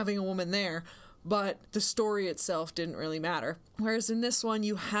having a woman there, but the story itself didn't really matter. Whereas in this one,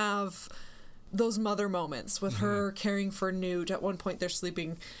 you have those mother moments with her caring for Newt. At one point, they're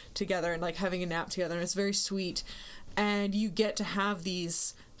sleeping together and like having a nap together, and it's very sweet. And you get to have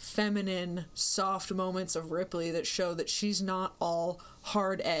these feminine, soft moments of Ripley that show that she's not all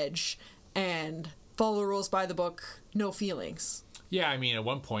hard edge and follow the rules by the book, no feelings. Yeah, I mean, at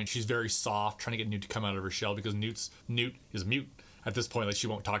one point, she's very soft, trying to get Newt to come out of her shell because Newt is mute. At this point, like, she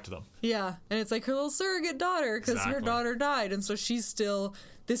won't talk to them. Yeah, and it's like her little surrogate daughter because her daughter died, and so she's still,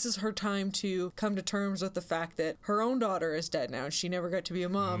 this is her time to come to terms with the fact that her own daughter is dead now and she never got to be a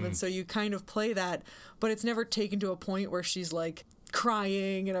mom, and so you kind of play that, but it's never taken to a point where she's like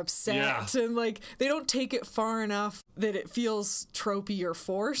crying and upset, and like they don't take it far enough that it feels tropey or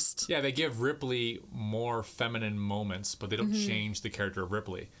forced. Yeah, they give Ripley more feminine moments, but they don't change the character of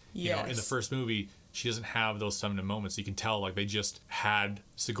Ripley. You know, in the first movie, she doesn't have those feminine moments. You can tell, like, they just had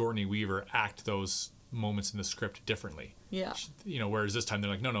Sigourney Weaver act those moments in the script differently. Yeah. You know, whereas this time they're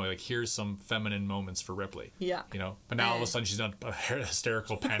like, no, like here's some feminine moments for Ripley. Yeah. You know, but now all of a sudden she's not a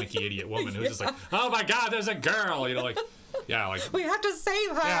hysterical, panicky idiot woman who's just like, oh my God, there's a girl. You know, like, yeah, like we have to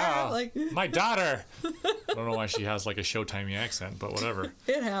save her. Yeah, like my daughter. I don't know why she has like a Showtimey accent, but whatever.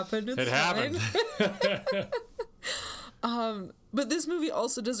 It happened. It's fine. happened. But this movie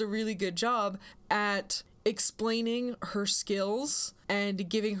also does a really good job at explaining her skills and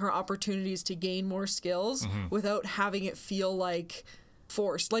giving her opportunities to gain more skills without having it feel like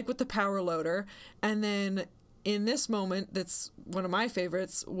forced, like with the power loader. And then in this moment, that's one of my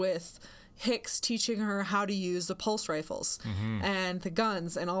favorites, with Hicks teaching her how to use the pulse rifles and the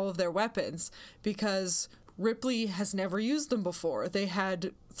guns and all of their weapons, because Ripley has never used them before. They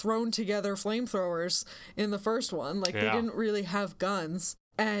had thrown together flamethrowers in the first one. Like, they didn't really have guns.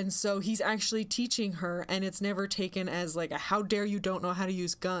 And so he's actually teaching her, and it's never taken as like a how dare you don't know how to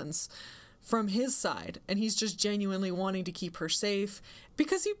use guns from his side. And he's just genuinely wanting to keep her safe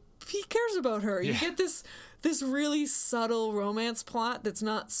because he cares about her. You get this really subtle romance plot that's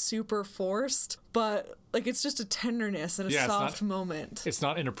not super forced, but like it's just a tenderness and a soft moment. It's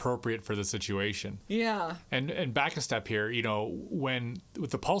not inappropriate for the situation. Yeah. And back a step here, you know, when with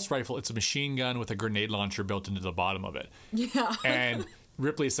the pulse rifle, it's a machine gun with a grenade launcher built into the bottom of it. Yeah. And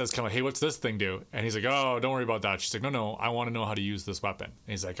Ripley says, kind of, hey, what's this thing do? And he's like, oh, don't worry about that. She's like, no, I want to know how to use this weapon.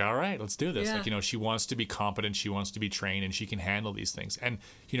 And he's like, all right, let's do this. Yeah. Like, you know, she wants to be competent. She wants to be trained, and she can handle these things. And,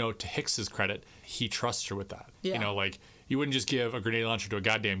 you know, to Hicks's credit, he trusts her with that. Yeah. You know, like, you wouldn't just give a grenade launcher to a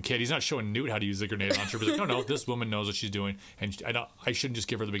goddamn kid. He's not showing Newt how to use the grenade launcher. But he's like, no, this woman knows what she's doing. And I shouldn't just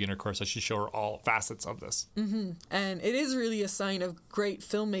give her the beginner course. I should show her all facets of this. Mm-hmm. And it is really a sign of great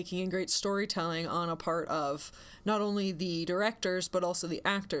filmmaking and great storytelling on a part of not only the directors, but also the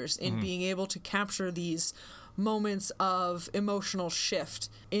actors in being able to capture these moments of emotional shift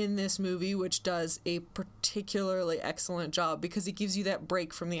in this movie, which does a particularly excellent job because it gives you that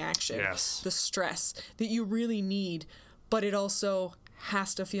break from the action, the stress that you really need, but it also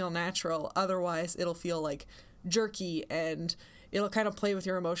has to feel natural. Otherwise, it'll feel like jerky and it'll kind of play with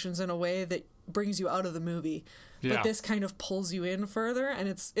your emotions in a way that brings you out of the movie. Yeah. But this kind of pulls you in further, and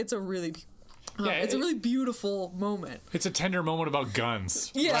it's a really it's a really beautiful moment. It's a tender moment about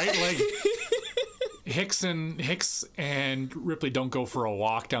guns, right? Like Hicks and Ripley don't go for a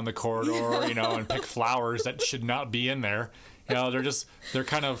walk down the corridor, you know, and pick flowers that should not be in there. You know, they're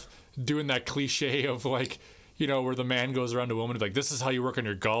kind of doing that cliche of like, you know, where the man goes around to a woman like, this is how you work on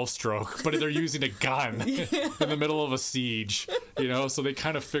your golf stroke, but they're using a gun in the middle of a siege, you know, so they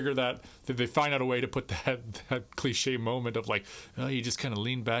kind of figure that they find out a way to put that cliche moment of like, oh, you just kind of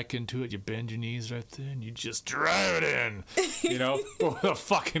lean back into it, you bend your knees right there, and you just drive it in, you know, with a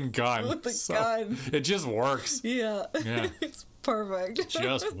fucking gun. With the gun. It just works. Yeah. Yeah. It's perfect. It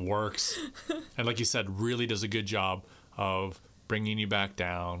just works. And like you said, really does a good job of bringing you back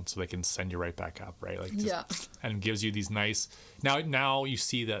down so they can send you right back up, right? Like, and gives you these nice. Now you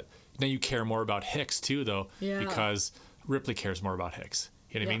see that. Now you care more about Hicks too, though, because Ripley cares more about Hicks.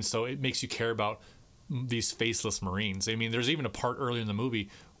 You know what I mean? So it makes you care about these faceless Marines. I mean, there's even a part earlier in the movie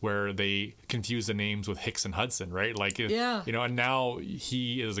where they confuse the names with Hicks and Hudson, right? Like, you know, and now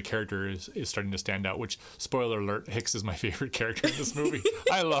he as a character is starting to stand out, which, spoiler alert, Hicks is my favorite character in this movie.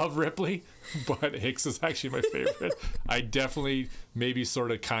 I love Ripley, but Hicks is actually my favorite. I definitely maybe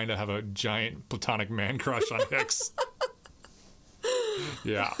sort of kind of have a giant platonic man crush on Hicks.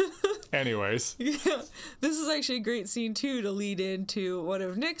 Yeah. Anyways. Yeah. This is actually a great scene, too, to lead into one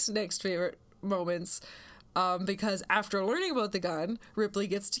of Nick's next favorite moments. Because after learning about the gun, Ripley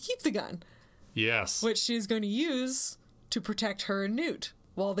gets to keep the gun. Yes. Which she's going to use to protect her and Newt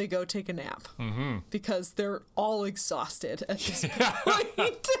while they go take a nap. Mm-hmm. Because they're all exhausted at this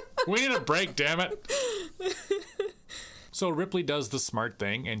point. We need a break, damn it. So Ripley does the smart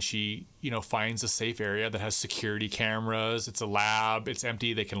thing, and she, you know, finds a safe area that has security cameras. It's a lab. It's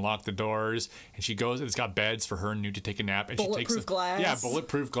empty. They can lock the doors. And she goes, it's got beds for her and Newt to take a nap. And bulletproof she takes glass. Yeah,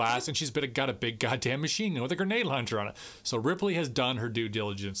 bulletproof glass. And she's got a big goddamn machine gun with a grenade launcher on it. So Ripley has done her due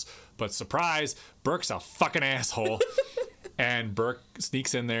diligence. But surprise, Burke's a fucking asshole. And Burke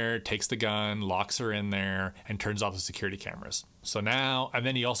sneaks in there, takes the gun, locks her in there, and turns off the security cameras. So now, and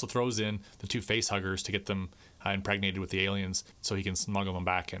then he also throws in the two face huggers to get them impregnated with the aliens so he can smuggle them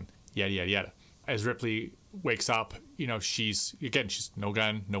back and yada, yada, yada. As Ripley wakes up, you know, she's no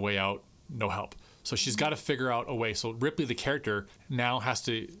gun, no way out, no help. So she's got to figure out a way. So Ripley, the character, now has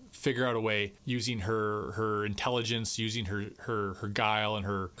to figure out a way using her intelligence, using her guile and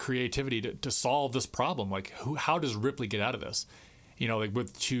her creativity to solve this problem. Like, how does Ripley get out of this? you know, like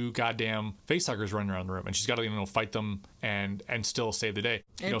with 2 goddamn facehuggers running around the room, and she's got to, you know, fight them and still save the day.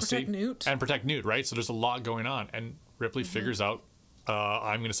 And you know, protect Newt. And protect Newt, right? So there's a lot going on, and Ripley figures out,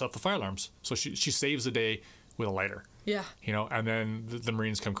 I'm going to set up the fire alarms. So she saves the day with a lighter. Yeah. You know, and then the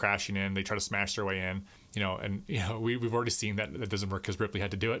Marines come crashing in. They try to smash their way in. You know, and you know we've already seen that doesn't work because Ripley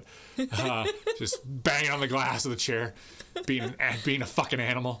had to do it. Just banging on the glass of the chair, being a fucking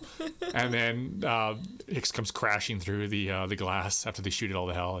animal, and then Hicks comes crashing through the glass after they shoot it all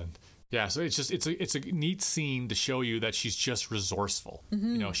to hell. And yeah, so it's a neat scene to show you that she's just resourceful.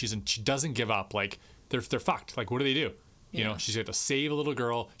 You know, she doesn't give up. Like they're fucked. Like what do they do? You know, she's got to save a little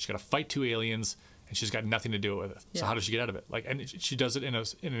girl. She's got to fight 2 aliens. And she's got nothing to do with it. So how does she get out of it? Like, and she does it in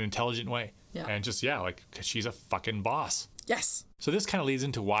an intelligent way. Yeah. And just, like, 'cause she's a fucking boss. Yes. So this kind of leads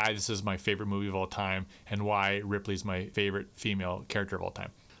into why this is my favorite movie of all time and why Ripley's my favorite female character of all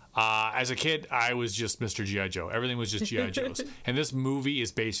time. As a kid, I was just Mr. G.I. Joe. Everything was just G.I. Joes. And this movie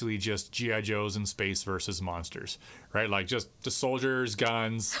is basically just G.I. Joes in space versus monsters, right? Like just the soldiers,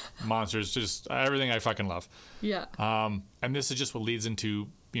 guns, monsters, just everything I fucking love. Yeah. And this is just what leads into,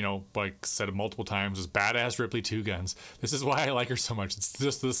 you know, like said multiple times, is badass Ripley 2 guns. This is why I like her so much. It's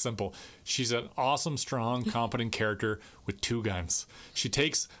just this simple. She's an awesome, strong, competent character with 2 guns. She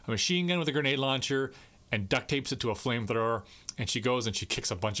takes a machine gun with a grenade launcher and duct tapes it to a flamethrower, and she goes and she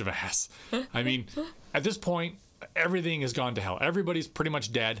kicks a bunch of ass. I mean, at this point, everything has gone to hell. Everybody's pretty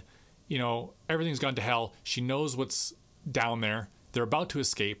much dead. You know, everything's gone to hell. She knows what's down there. They're about to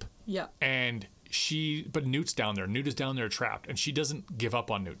escape. Yeah. And but Newt's down there. Newt is down there trapped, and she doesn't give up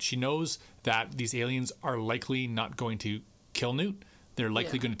on Newt. She knows that these aliens are likely not going to kill Newt. They're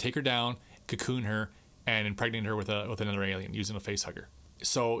likely going to take her down, cocoon her, and impregnate her with another alien using a facehugger.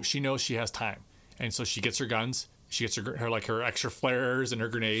 So she knows she has time, and so she gets her guns. She gets her extra flares and her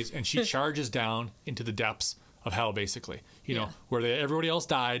grenades, and she charges down into the depths of hell, basically. You know, where everybody else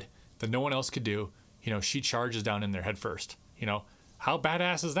died, that no one else could do. You know, she charges down in there head first. You know, how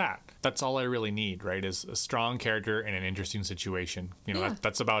badass is that? That's all I really need, right? Is a strong character in an interesting situation. You know,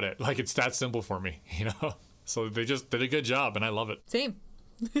 that's about it. Like, it's that simple for me, you know? So they just did a good job, and I love it. Same.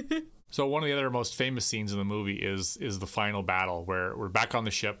 So one of the other most famous scenes in the movie is the final battle where we're back on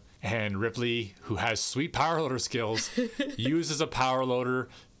the ship, and Ripley, who has sweet power loader skills, uses a power loader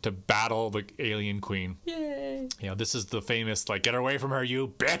to battle the alien queen. Yay. You know, this is the famous, like, get away from her,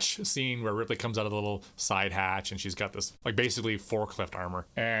 you bitch scene where Ripley comes out of the little side hatch and she's got this, like, basically forklift armor.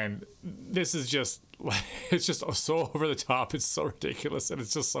 And this is just, it's just so over the top. It's so ridiculous, and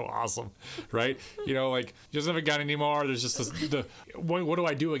it's just so awesome, right? You know, like, she doesn't have a gun anymore. There's just this, what do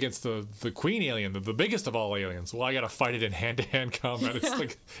I do against the queen alien, the biggest of all aliens? Well, I got to fight it in hand-to-hand combat. It's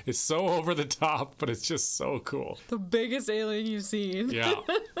like, it's so over the top, but it's just so cool. The biggest alien you've seen. Yeah,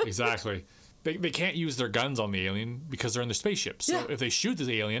 exactly. They can't use their guns on the alien because they're in their spaceship. So if they shoot this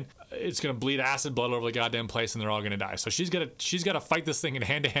alien, it's gonna bleed acid blood over the goddamn place, and they're all gonna die. So she's gotta fight this thing in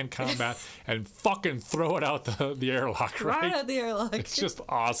hand-to-hand combat and fucking throw it out the airlock, right? Right out the airlock. It's just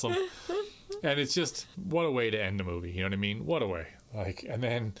awesome, and it's just what a way to end the movie. You know what I mean? What a way. Like, and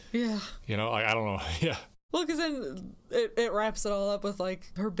then you know, I don't know, Well, because then it wraps it all up with, like,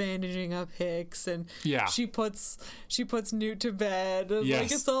 her bandaging up Hicks, and she puts Newt to bed, and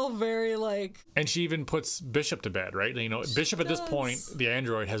like, it's all very, like, and she even puts Bishop to bed, right? You know, Bishop at this point, the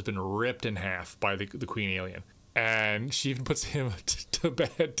android, has been ripped in half by the queen alien. And she even puts him to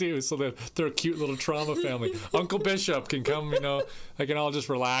bed too, so that they're a cute little trauma family. Uncle Bishop can come, you know, they can all just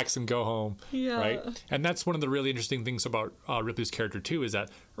relax and go home, right? And that's one of the really interesting things about Ripley's character too, is that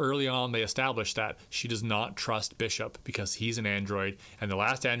early on they established that she does not trust Bishop because he's an android, and the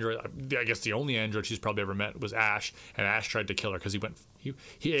last android, I guess the only android she's probably ever met, was Ash, and Ash tried to kill her because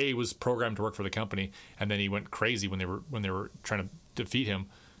he was programmed to work for the company, and then he went crazy when they were trying to defeat him,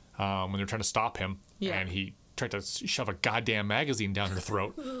 when they were trying to stop him, and he tried to shove a goddamn magazine down her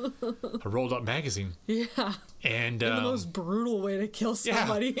throat, a rolled up magazine. Yeah. And the most brutal way to kill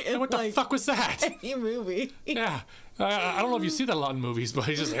somebody in, what the fuck was that? Any movie. Yeah. I don't know if you see that a lot in movies, but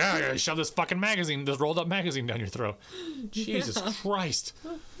he's just, shove this fucking magazine, this rolled up magazine down your throat. Jesus Christ.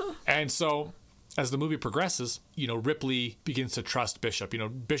 And so, as the movie progresses, you know, Ripley begins to trust Bishop. You know,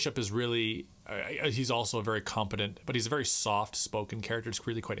 Bishop is really, he's also a very competent, but he's a very soft-spoken character. It's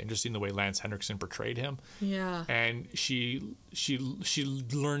really quite interesting the way Lance Henriksen portrayed him. Yeah. And she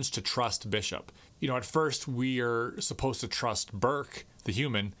learns to trust Bishop. You know, at first we are supposed to trust Burke, the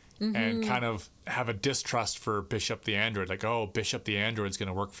human, and kind of have a distrust for Bishop the android. Like, oh, Bishop the android's going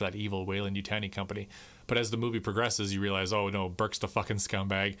to work for that evil Weyland-Yutani company. But as the movie progresses, you realize, oh no, Burke's the fucking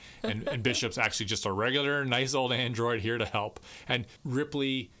scumbag, and Bishop's actually just a regular, nice old android here to help. And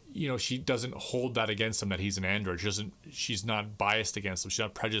Ripley, she doesn't hold that against him that he's an android. She's not biased against him. She's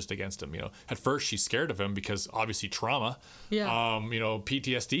not prejudiced against him. At first she's scared of him because obviously trauma. Yeah.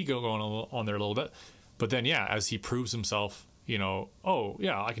 PTSD going on there a little bit. But then, as he proves himself, oh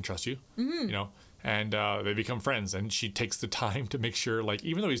yeah, I can trust you. And they become friends, and she takes the time to make sure, like,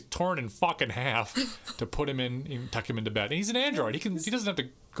 even though he's torn in fucking half, to put him in, tuck him into bed. And he's an android. He doesn't have to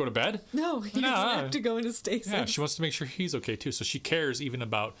go to bed. No, he doesn't have to go into stasis. Yeah, she wants to make sure he's okay too. So she cares even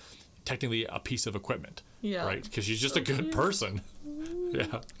about technically a piece of equipment. Yeah. Right? Because she's just a good person.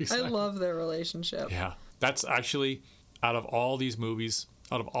 Yeah. Exactly. I love their relationship. Yeah. That's actually, out of all these movies,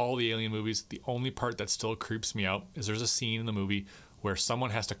 out of all the Alien movies, the only part that still creeps me out is there's a scene in the movie where someone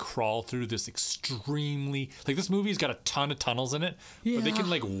has to crawl through this extremely, like, this movie's got a ton of tunnels in it, but they can,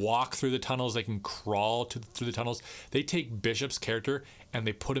 like, walk through the tunnels, they can crawl through the tunnels. They take Bishop's character and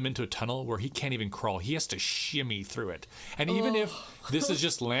they put him into a tunnel where he can't even crawl. He has to shimmy through it. And even if this is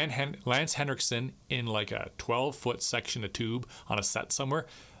just Lance Henriksen in, like, a 12-foot section of tube on a set somewhere,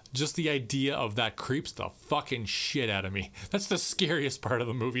 just the idea of that creeps the fucking shit out of me. That's the scariest part of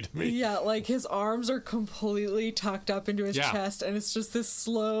the movie to me. Yeah, like, his arms are completely tucked up into his chest, and it's just this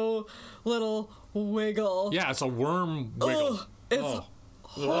slow little wiggle. Yeah, it's a worm wiggle. It's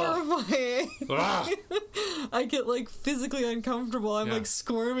horrifying. I get, like, physically uncomfortable. I'm like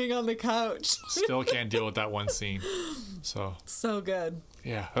squirming on the couch. Still can't deal with that one scene. So good.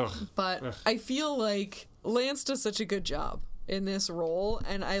 Yeah. But I feel like Lance does such a good job in this role,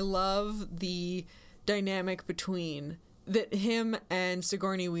 and I love the dynamic between that him and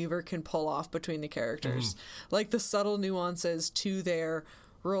Sigourney Weaver can pull off between the characters. Like the subtle nuances to their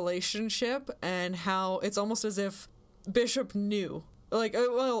relationship, and how it's almost as if Bishop knew, like,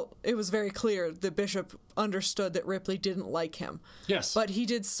 well, it was very clear that Bishop understood that Ripley didn't like him. Yes. But he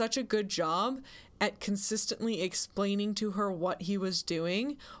did such a good job at consistently explaining to her what he was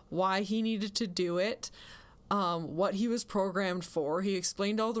doing, why he needed to do it, what he was programmed for. He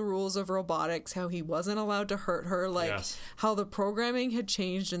explained all the rules of robotics, how he wasn't allowed to hurt her, like how the programming had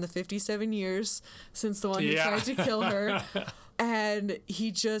changed in the 57 years since the one who tried to kill her. And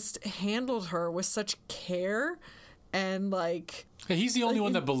he just handled her with such care, and like... He's the only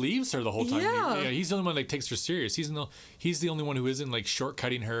one that believes her the whole time. Yeah. He's the only one that takes her serious. He's the only one who isn't like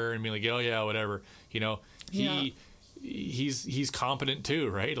shortcutting her and being like, oh yeah, whatever. He's competent too,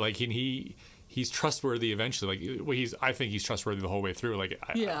 right? Like he's trustworthy eventually. Like, I think he's trustworthy the whole way through. Like,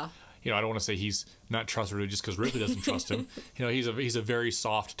 I don't want to say he's not trustworthy just because Ripley doesn't trust him. He's a very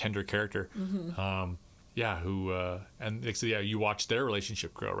soft, tender character. You watch their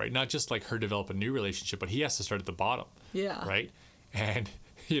relationship grow, right? Not just like her develop a new relationship, but he has to start at the bottom. Yeah. Right? And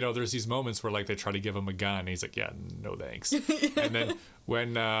there's these moments where like they try to give him a gun and he's like, yeah, no thanks. And then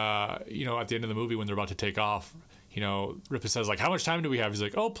when at the end of the movie when they're about to take off, Ripley says, like, how much time do we have? He's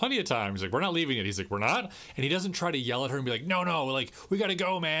like, oh, plenty of time. He's like, we're not leaving yet. He's like, we're not? And he doesn't try to yell at her and be like, no, like, we got to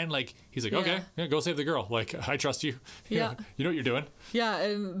go, man. Like, he's like, okay, go save the girl. Like, I trust you. Yeah. You know what you're doing. Yeah,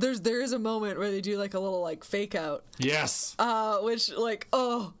 and there is a moment where they do, like, a little, like, fake out. Yes. Which, like,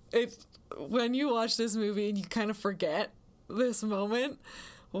 when you watch this movie and you kind of forget this moment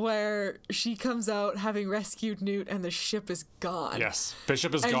where she comes out having rescued Newt and the ship is gone. Yes,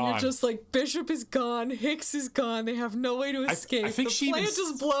 Bishop is gone. And you're just like, Bishop is gone, Hicks is gone, they have no way to escape. I think the plant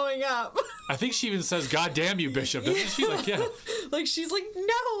is blowing up. I think she even says, God damn you, Bishop. Doesn't she? Like, yeah. Like, she's like,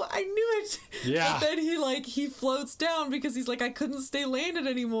 no, I knew it. Yeah. But then he floats down because he's like, I couldn't stay landed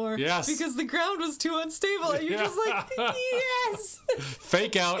anymore. Yes. Because the ground was too unstable. And you're just like, yes.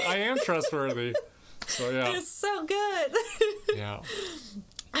 Fake out, I am trustworthy. So, yeah. It's so good. Yeah.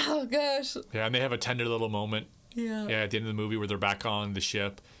 Oh, gosh. Yeah, and they have a tender little moment. Yeah, at the end of the movie where they're back on the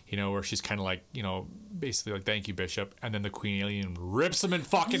ship, where she's kind of like, basically like, thank you, Bishop. And then the Queen Alien rips him in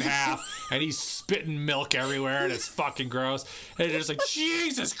fucking half, and he's spitting milk everywhere, and it's fucking gross. And you're just like,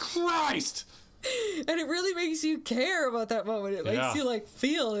 Jesus Christ! And it really makes you care about that moment. It makes you, like,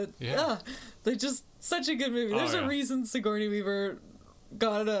 feel it. Yeah. They're just such a good movie. There's a reason Sigourney Weaver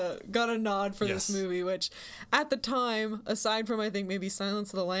got a nod for this movie, which at the time, aside from I think maybe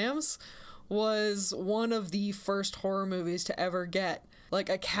Silence of the Lambs, was one of the first horror movies to ever get like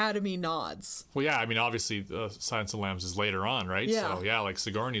Academy nods. Well, yeah, I mean obviously Silence of the Lambs is later on, right? Yeah. So yeah, like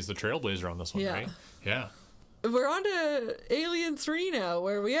Sigourney's the trailblazer on this one, right? Yeah. We're on to Alien 3 now,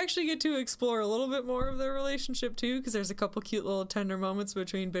 where we actually get to explore a little bit more of their relationship too, because there's a couple cute little tender moments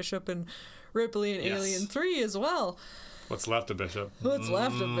between Bishop and Ripley in Alien 3 as well. What's left of Bishop? What's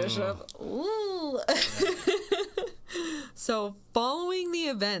left of Bishop? Ooh. So, following the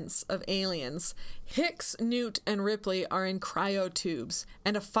events of Aliens, Hicks, Newt, and Ripley are in cryotubes,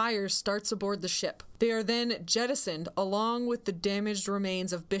 and a fire starts aboard the ship. They are then jettisoned along with the damaged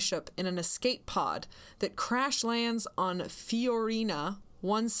remains of Bishop in an escape pod that crash lands on Fiorina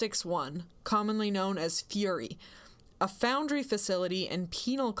 161, commonly known as Fury, a foundry facility and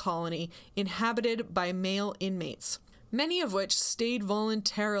penal colony inhabited by male inmates, many of which stayed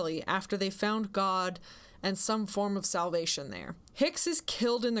voluntarily after they found God and some form of salvation there. Hicks is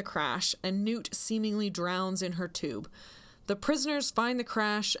killed in the crash, and Newt seemingly drowns in her tube. The prisoners find the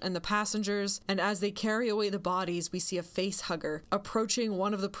crash and the passengers, and as they carry away the bodies, we see a face hugger approaching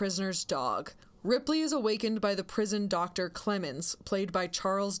one of the prisoners' dog. Ripley is awakened by the prison doctor Clemens, played by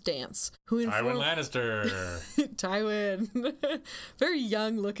Charles Dance, who Tywin Lannister. Tywin. Very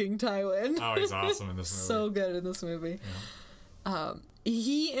young-looking Tywin. Oh, he's awesome in this movie. So good in this movie. Yeah.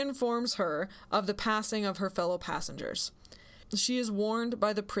 He informs her of the passing of her fellow passengers. She is warned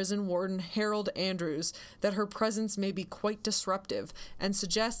by the prison warden Harold Andrews that her presence may be quite disruptive and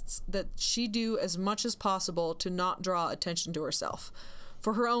suggests that she do as much as possible to not draw attention to herself.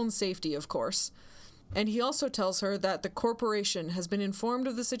 For her own safety, of course. And he also tells her that the corporation has been informed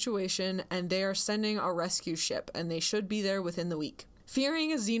of the situation and they are sending a rescue ship and they should be there within the week.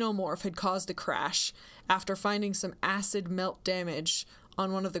 Fearing a xenomorph had caused the crash, after finding some acid melt damage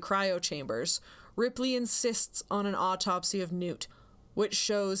on one of the cryo chambers, Ripley insists on an autopsy of Newt, which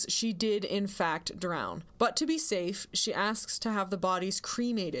shows she did in fact drown. But to be safe, she asks to have the bodies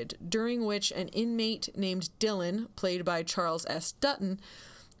cremated, during which an inmate named Dylan, played by Charles S. Dutton,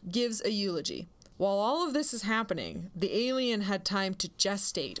 gives a eulogy. While all of this is happening, the alien had time to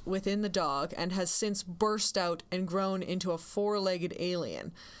gestate within the dog and has since burst out and grown into a four-legged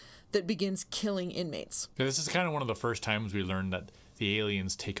alien that begins killing inmates. This is kind of one of the first times we learned that the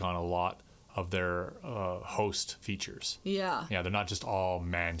aliens take on a lot of their host features. Yeah. Yeah, they're not just all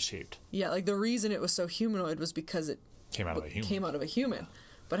man-shaped. Yeah, like the reason it was so humanoid was because it came out of a human.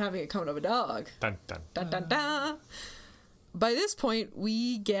 But having it come out of a dog. Dun, dun, dun, dun, dun. By this point,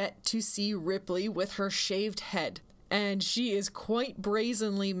 we get to see Ripley with her shaved head, and she is quite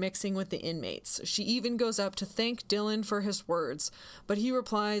brazenly mixing with the inmates. She even goes up to thank Dylan for his words, but he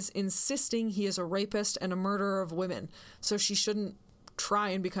replies, insisting he is a rapist and a murderer of women, so she shouldn't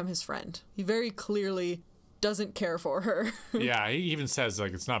try and become his friend. He very clearly doesn't care for her. Yeah, he even says,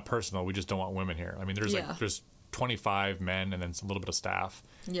 like, it's not personal, we just don't want women here. I mean, there's 25 men and then a little bit of staff,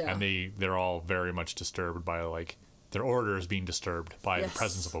 and they're all very much disturbed by, like, their order is being disturbed by the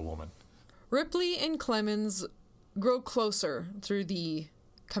presence of a woman. Ripley and Clemens grow closer through the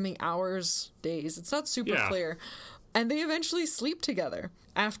coming hours, days. It's not super clear. And they eventually sleep together.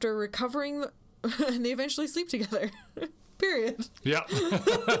 After recovering, and they eventually sleep together. Period. Yeah.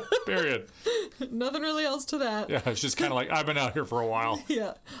 Period. Nothing really else to that. Yeah, it's just kind of like, I've been out here for a while.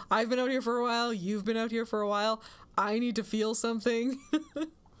 Yeah. I've been out here for a while. You've been out here for a while. I need to feel something.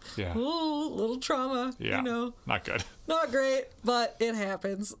 Yeah. Ooh, little trauma. Yeah. You know. Not good. Not great, but it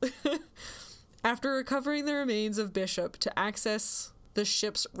happens. After recovering the remains of Bishop to access the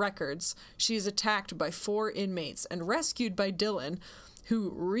ship's records, she is attacked by 4 inmates and rescued by Dylan,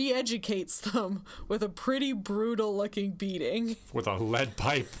 who re-educates them with a pretty brutal-looking beating. With a lead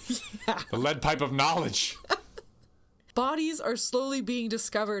pipe. Yeah. The lead pipe of knowledge. Bodies are slowly being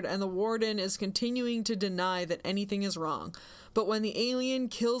discovered, and the warden is continuing to deny that anything is wrong. But when the alien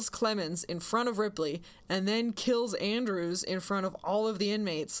kills Clemens in front of Ripley, and then kills Andrews in front of all of the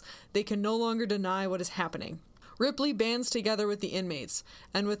inmates, they can no longer deny what is happening. Ripley bands together with the inmates,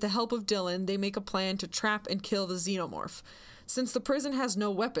 and with the help of Dylan, they make a plan to trap and kill the xenomorph. Since the prison has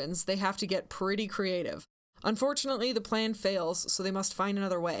no weapons, they have to get pretty creative. Unfortunately, the plan fails, so they must find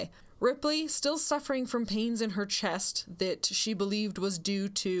another way. Ripley, still suffering from pains in her chest that she believed was due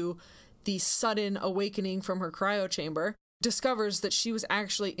to the sudden awakening from her cryo chamber, discovers that she was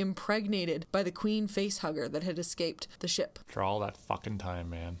actually impregnated by the queen facehugger that had escaped the ship. For all that fucking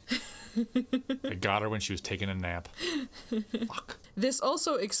time, man. I got her when she was taking a nap. Fuck. This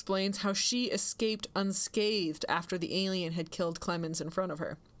also explains how she escaped unscathed after the alien had killed Clemens in front of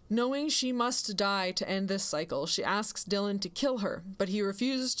her. Knowing she must die to end this cycle, she asks Dylan to kill her, but he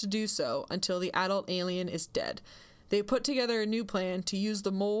refuses to do so until the adult alien is dead. They put together a new plan to use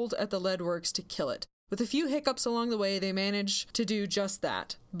the mold at the leadworks to kill it. With a few hiccups along the way, they manage to do just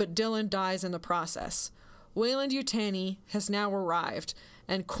that, but Dylan dies in the process. Wayland Yutani has now arrived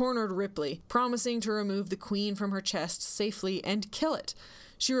and cornered Ripley, promising to remove the queen from her chest safely and kill it.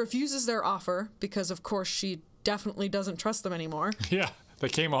 She refuses their offer, because of course she definitely doesn't trust them anymore. Yeah. They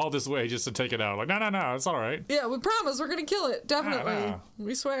came all this way just to take it out. Like, no, it's all right. Yeah, we promise we're going to kill it. Definitely. No.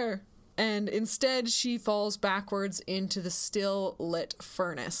 We swear. And instead, she falls backwards into the still lit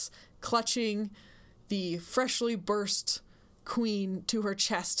furnace, clutching the freshly burst queen to her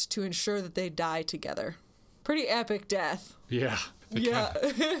chest to ensure that they die together. Pretty epic death. Yeah. Yeah.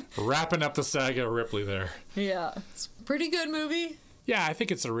 Wrapping up the saga of Ripley there. Yeah. It's a pretty good movie. Yeah, I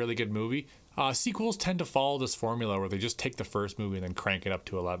think it's a really good movie. Sequels tend to follow this formula where they just take the first movie and then crank it up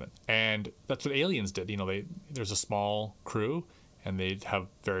to 11. And that's what Aliens did. You know, there's a small crew and they have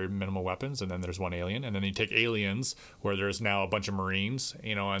very minimal weapons, and then there's one alien, and then you take Aliens where there's now a bunch of Marines,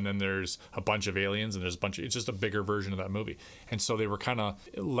 you know, and then there's a bunch of aliens, and there's a bunch of, it's just a bigger version of that movie. And so they were kind of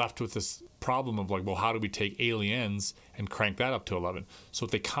left with this problem of like, well, how do we take Aliens and crank that up to 11? So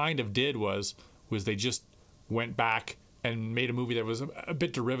what they kind of did was they just went back and made a movie that was a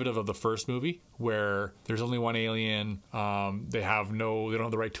bit derivative of the first movie, where there's only one alien. They don't have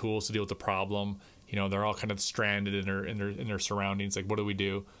the right tools to deal with the problem. You know, they're all kind of stranded in their surroundings. Like, what do we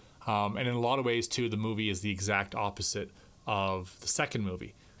do? And in a lot of ways, too, the movie is the exact opposite of the second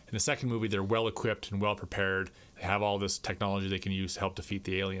movie. In the second movie, they're well equipped and well prepared. They have all this technology they can use to help defeat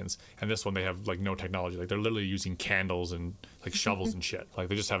the aliens. And this one, they have like no technology. Like, they're literally using candles and like shovels and shit. Like,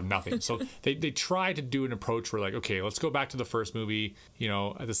 they just have nothing. So they try to do an approach where like, okay, let's go back to the first movie. You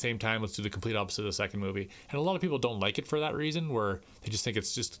know, at the same time, let's do the complete opposite of the second movie. And a lot of people don't like it for that reason, where they just think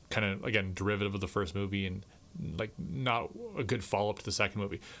it's just kind of, again, derivative of the first movie and like not a good follow-up to the second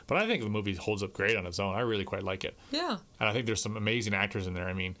movie. But I think the movie holds up great on its own. I really quite like it. Yeah. And I think there's some amazing actors in there.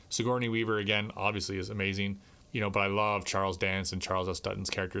 I mean, Sigourney Weaver, again, obviously is amazing. You know, but I love Charles Dance and Charles S. Dutton's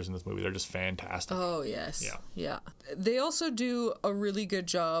characters in this movie. They're just fantastic. Oh, yes. Yeah. They also do a really good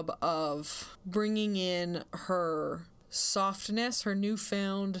job of bringing in her softness, her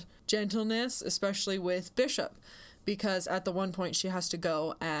newfound gentleness, especially with Bishop, because at the one point she has to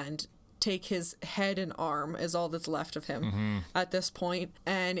go and take his head and arm is all that's left of him at this point.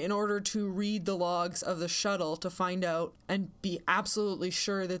 And in order to read the logs of the shuttle to find out and be absolutely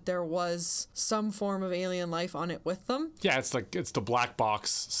sure that there was some form of alien life on it with them. Yeah, it's the black box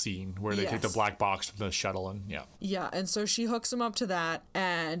scene where they take the black box from the shuttle and Yeah, and so she hooks him up to that,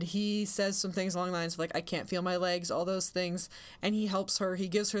 and he says some things along the lines of like, I can't feel my legs, all those things, and he helps her. He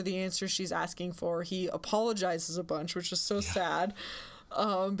gives her the answers she's asking for. He apologizes a bunch, which is so sad.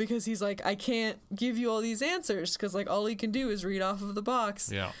 Because he's like, I can't give you all these answers because like all he can do is read off of the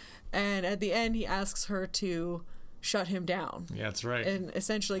box. Yeah. And at the end, he asks her to shut him down. Yeah, that's right. And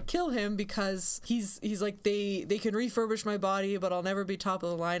essentially kill him because he's like, they can refurbish my body, but I'll never be top of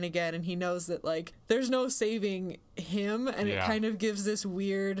the line again. And he knows that like there's no saving him, and it kind of gives this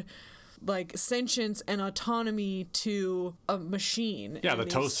weird like sentience and autonomy to a machine. Yeah, the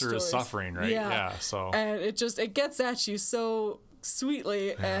toaster is suffering, right? Yeah. So and it gets at you so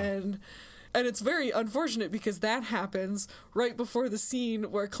sweetly, and it's very unfortunate because that happens right before the scene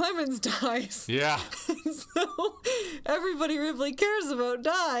where Clemens dies. Yeah. So everybody Ripley cares about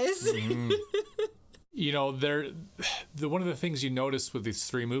dies. You know, one of the things you notice with these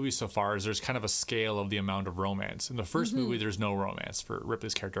three movies so far is there's kind of a scale of the amount of romance. In the first movie, there's no romance for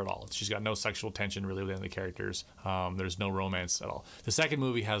Ripley's character at all. She's got no sexual tension really within the characters. There's no romance at all. The second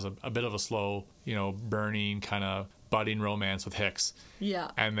movie has a bit of a slow, you know, burning kind of budding romance with Hicks. Yeah.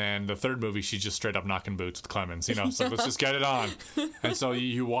 And then the third movie, she's just straight up knocking boots with Clemens. You know, so let's just get it on. And so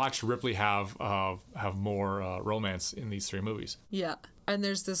you watch Ripley have more romance in these three movies. Yeah. And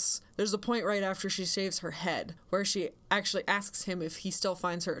there's a point right after she shaves her head where she actually asks him if he still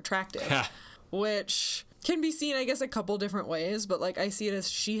finds her attractive, which can be seen, I guess, a couple different ways. But like I see it as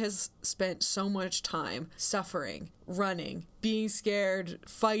she has spent so much time suffering, running, being scared,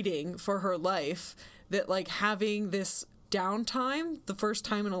 fighting for her life, that like having this downtime, the first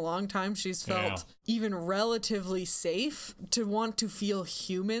time in a long time she's felt even relatively safe, to want to feel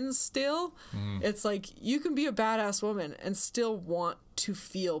human still. It's like you can be a badass woman and still want to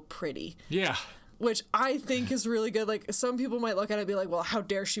feel pretty. Yeah. Which I think is really good. Like, some people might look at it and be like, well, how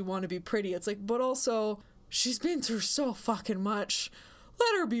dare she want to be pretty? It's like, but also she's been through so fucking much.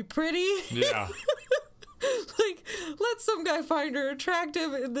 Let her be pretty. Yeah. Like, let some guy find her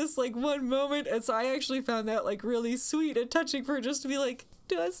attractive in this like one moment. And so I actually found that like really sweet and touching for her just to be like,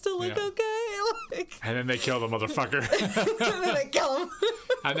 do I still look okay? Like, and then they kill the motherfucker. And then they kill him.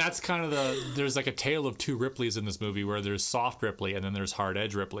 And that's kind of there's like a tale of two Ripleys in this movie, where there's soft Ripley and then there's hard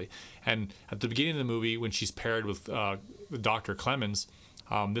edge Ripley. And at the beginning of the movie, when she's paired with Dr. Clemens,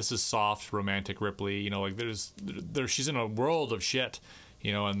 this is soft, romantic Ripley. You know, like she's in a world of shit,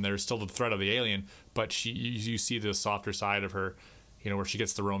 you know, and there's still the threat of the alien, but you see the softer side of her, where she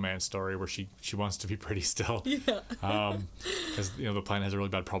gets the romance story where she wants to be pretty still. Yeah. Because, the planet has a really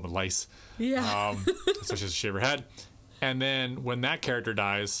bad problem with lice. Yeah. So she has to shave her head. And then when that character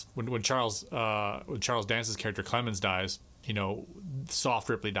dies, when Charles Dance's character Clemens dies, Soft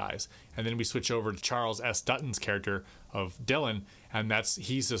Ripley dies. And then we switch over to Charles S. Dutton's character of Dylan, and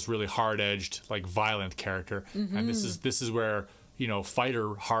he's this really hard-edged, like violent character. Mm-hmm. And this is where,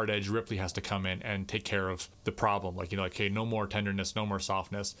 fighter hard-edged Ripley has to come in and take care of the problem. Like, okay, no more tenderness, no more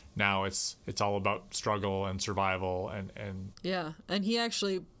softness. Now it's all about struggle and survival and yeah, and he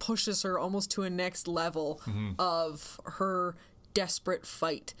actually pushes her almost to a next level of her desperate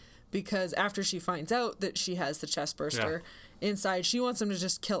fight. Because after she finds out that she has the chest burster inside, she wants him to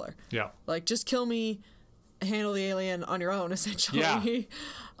just kill her. Yeah. Like, just kill me, handle the alien on your own, essentially. Yeah.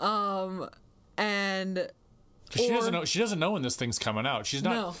 And she doesn't know when this thing's coming out. She's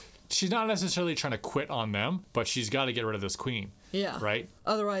not necessarily trying to quit on them, but she's got to get rid of this queen. Yeah. Right?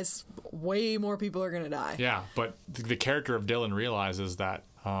 Otherwise, way more people are going to die. Yeah, but the character of Dylan realizes that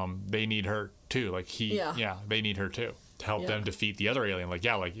they need her too. Like they need her too. To help them defeat the other alien. Like,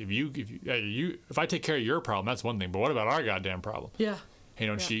 if I take care of your problem, that's one thing, but what about our goddamn problem? Yeah.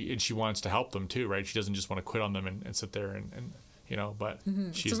 And she wants to help them too, right? She doesn't just want to quit on them and sit there and but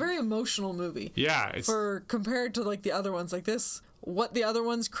it's a very emotional movie. Yeah, it's compared to like the other ones, like this, what the other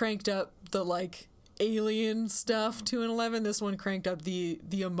ones cranked up the like alien stuff to an 11, this one cranked up the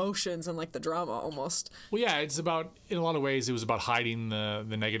emotions and like the drama almost. Well, yeah, it's about, in a lot of ways, it was about hiding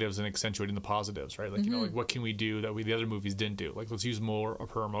the negatives and accentuating the positives, right? Like, like what can we do that the other movies didn't do? Like, let's use more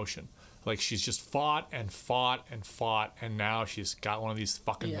of her emotion. Like, she's just fought and fought and fought, and now she's got one of these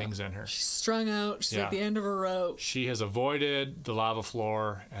fucking things in her. She's strung out. She's at the end of her rope. She has avoided the lava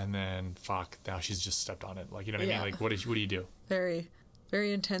floor, and then now she's just stepped on it. Like, you know what I mean? Like, what do you do? Very,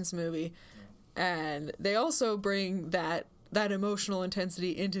 very intense movie. And they also bring that emotional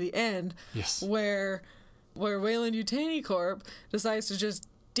intensity into the end. Yes. Where Weyland Yutani Corp decides to just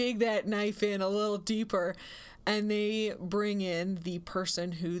dig that knife in a little deeper, and they bring in the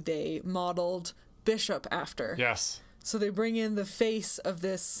person who they modeled Bishop after. Yes. So they bring in the face of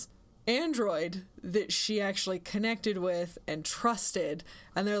this android that she actually connected with and trusted,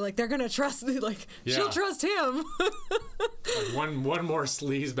 and they're gonna trust, like, she'll trust him. Like one more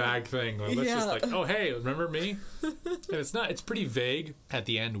sleaze bag thing. Like, let's just like, oh hey, remember me? And it's pretty vague at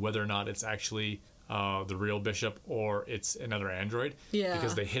the end whether or not it's actually the real Bishop or it's another android. Yeah.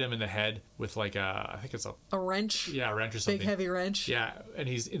 Because they hit him in the head with like I think it's a wrench. Yeah, a wrench or something. Big heavy wrench. Yeah, and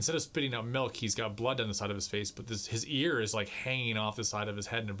he's, instead of spitting out milk, he's got blood down the side of his face, but his ear is like hanging off the side of his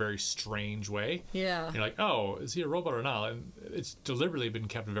head in a very strange way. Yeah. And you're like, oh, is he a robot or not? And it's deliberately been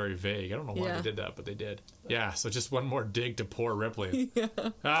kept very vague. I don't know why they did that, but they did. Yeah, so just one more dig to poor Ripley.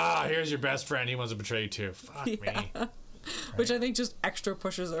 Yeah. Here's your best friend. He wants to betray you too. Fuck me. Right. Which I think just extra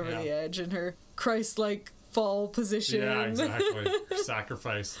pushes over the edge in her Christ-like fall position. Yeah, exactly.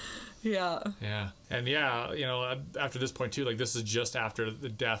 Sacrifice. Yeah. Yeah. And after this point too, like, this is just after the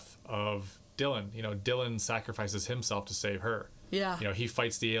death of Dylan. Dylan sacrifices himself to save her. Yeah. He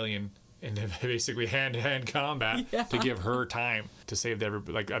fights the alien in basically hand-to-hand combat to give her time to save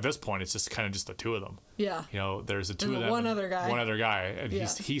everybody. Like, at this point, it's just kind of just the two of them. Yeah. There's the two of them. One other guy. And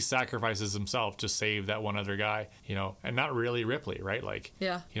he sacrifices himself to save that one other guy, and not really Ripley, right? Like,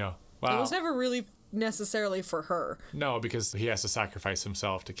 wow. It was never really necessarily for her. No, because he has to sacrifice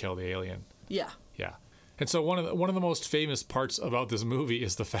himself to kill the alien. Yeah. Yeah. And so one of the most famous parts about this movie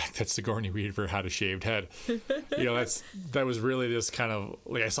is the fact that Sigourney Weaver had a shaved head. That was really this kind of,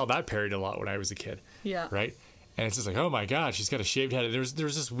 like, I saw that parodied a lot when I was a kid. Yeah. Right? And it's just like, oh my God, she's got a shaved head. There's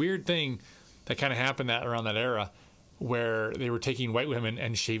this weird thing that kind of happened around that era where they were taking white women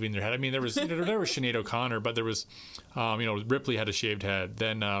and shaving their head. I mean, there was Sinead O'Connor, but there was, Ripley had a shaved head.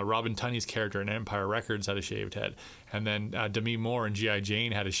 Then Robin Tunney's character in Empire Records had a shaved head. And then Demi Moore in G.I.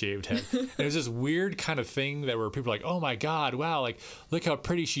 Jane had a shaved head. And it was this weird kind of thing that where people were like, oh my God, wow, like, look how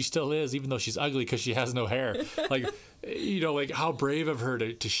pretty she still is, even though she's ugly because she has no hair. Like, like, how brave of her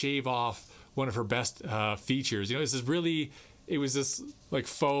to shave off one of her best features. It was this like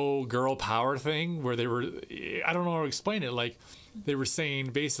faux girl power thing where they were, I don't know how to explain it. Like, they were saying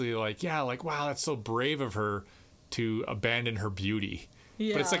basically like, yeah, like, wow, that's so brave of her to abandon her beauty.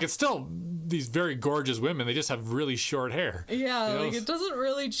 Yeah. But it's still these very gorgeous women. They just have really short hair. Yeah, like, it doesn't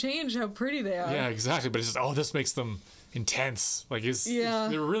really change how pretty they are. Yeah, exactly. But it's just, this makes them intense. Like,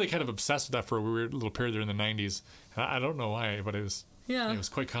 they were really kind of obsessed with that for a weird little period there in the 90s. I don't know why, but it was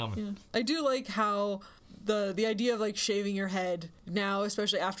quite common. Yeah. I do like how the idea of like shaving your head now,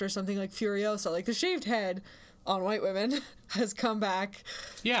 especially after something like Furiosa, like the shaved head, on white women has come back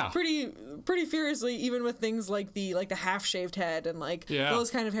pretty furiously, even with things like the half shaved head and those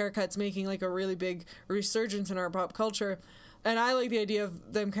kind of haircuts making like a really big resurgence in our pop culture. And I like the idea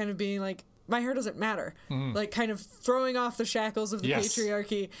of them kind of being like, my hair doesn't matter, like kind of throwing off the shackles of the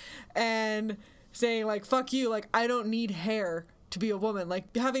patriarchy and saying like, fuck you, like I don't need hair to be a woman.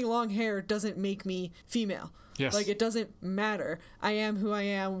 Like having long hair doesn't make me female. Yes. Like it doesn't matter. I am who I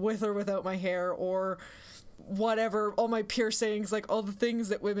am with or without my hair or whatever, all my piercings, like all the things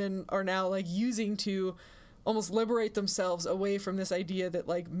that women are now like using to almost liberate themselves away from this idea that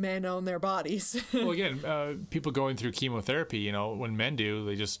like men own their bodies. Well, again, people going through chemotherapy, you know, when men do,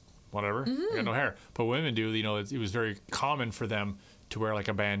 they just, whatever, they got no hair. But women do, you know, it was very common for them to wear like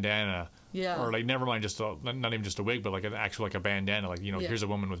a bandana. Yeah. Or like, never mind just not even just a wig, but like an actual, like a bandana. Like, you know, here's a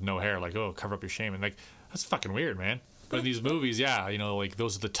woman with no hair. Like, oh, cover up your shame. And like, that's fucking weird, man. But in these movies, you know, like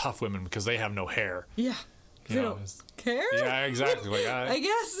those are the tough women because they have no hair. Yeah. You they know, don't care? Yeah, exactly. Like, I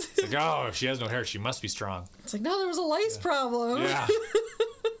guess. It's like, oh, if she has no hair, she must be strong. It's like, no, there was a lice problem. Yeah.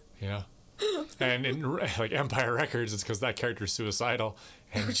 Yeah. And in like Empire Records, it's because that character's suicidal.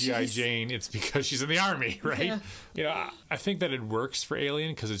 And G.I. Jane, it's because she's in the army, right? Yeah. You know, I think that it works for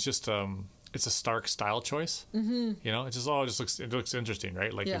Alien because it's just it's a stark style choice. You know, it looks interesting,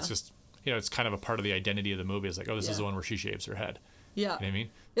 right? Like it's just, you know, it's kind of a part of the identity of the movie. It's like, oh, this is the one where she shaves her head. Yeah. You know what I mean?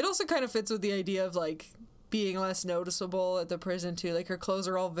 It also kind of fits with the idea of like being less noticeable at the prison too. Like her clothes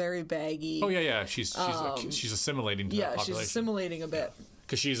are all very baggy. Oh yeah. She's assimilating to that population. She's assimilating a bit.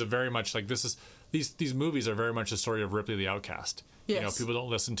 Because she's a very much like these movies are very much a story of Ripley the outcast. Yes. You know, people don't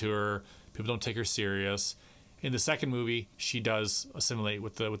listen to her. People don't take her serious. In the second movie, she does assimilate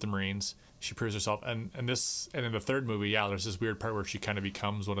with the Marines. She proves herself, and in the third movie, there's this weird part where she kind of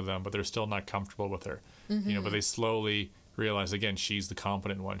becomes one of them, but they're still not comfortable with her. You know, but they slowly realize again she's the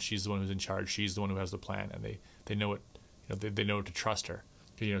competent one. She's the one who's in charge. She's the one who has the plan, and they know it. You know, they know to trust her.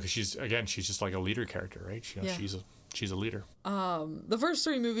 You know, because she's just like a leader character, right? She's a leader. The first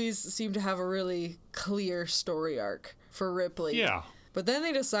three movies seem to have a really clear story arc for Ripley. Yeah. But then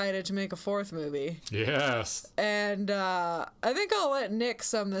they decided to make a fourth movie. Yes. And I think I'll let Nick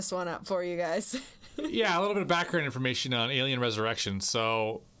sum this one up for you guys. Yeah, a little bit of background information on Alien Resurrection.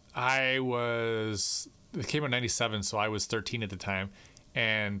 So it came out in 97, so I was 13 at the time.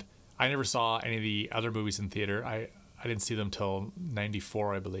 And I never saw any of the other movies in theater. I didn't see them till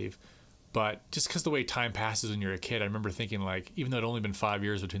 94, I believe. But just because the way time passes when you're a kid, I remember thinking, like, even though it'd only been 5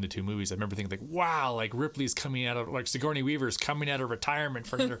 years between the two movies, I remember thinking, like, wow, like, Ripley's coming out of, like, Sigourney Weaver's coming out of retirement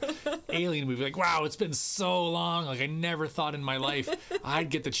for another Alien movie. Like, wow, it's been so long. Like, I never thought in my life I'd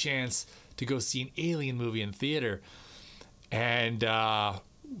get the chance to go see an Alien movie in theater. And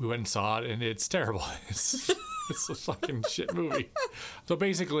we went and saw it, and it's terrible. It's a fucking shit movie. So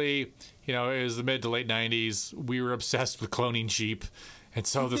basically, you know, it was the mid to late 90s. We were obsessed with cloning sheep. And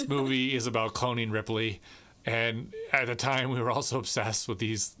so this movie is about cloning Ripley. And at the time, we were also obsessed with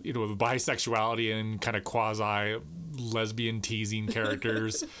these, you know, with bisexuality and kind of quasi-lesbian teasing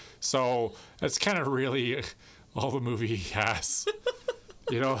characters. So that's kind of really all the movie has.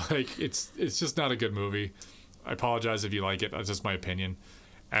 You know, like, it's just not a good movie. I apologize if you like it. That's just my opinion.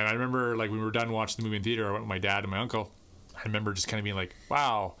 And I remember, like, when we were done watching the movie in theater, I went with my dad and my uncle. I remember just kind of being like,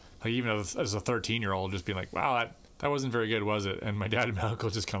 wow. Like, even as a 13-year-old, just being like, wow, that wasn't very good, was it? And my dad and my uncle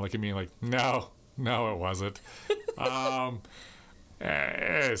just kind of look at me like, no, it wasn't.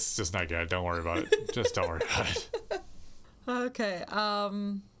 It's just not good. Don't worry about it. Just don't worry about it. Okay.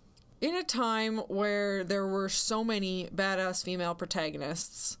 In a time where there were so many badass female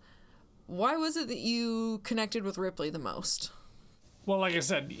protagonists, why was it that you connected with Ripley the most? Well, like I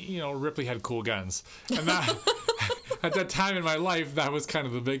said, you know, Ripley had cool guns. And that, at that time in my life, that was kind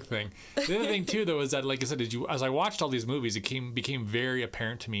of the big thing. The other thing, too, though, is that, like I said, as I watched all these movies, it became very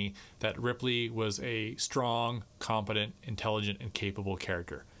apparent to me that Ripley was a strong, competent, intelligent, and capable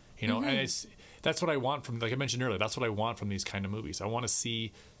character. You know, and that's what I want from, like I mentioned earlier, that's what I want from these kind of movies. I want to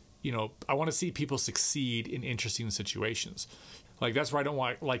see, you know, people succeed in interesting situations. Like, that's why I don't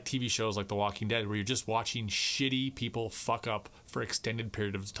like TV shows like The Walking Dead, where you're just watching shitty people fuck up for extended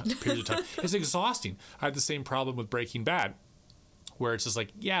periods of time. It's exhausting. I had the same problem with Breaking Bad, where it's just like,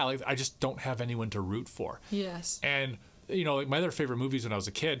 like, I just don't have anyone to root for. Yes. And, you know, like, my other favorite movies when I was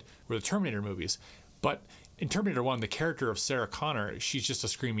a kid were the Terminator movies. But in Terminator 1, the character of Sarah Connor, she's just a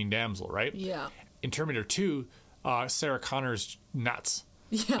screaming damsel, right? Yeah. In Terminator 2, Sarah Connor's nuts.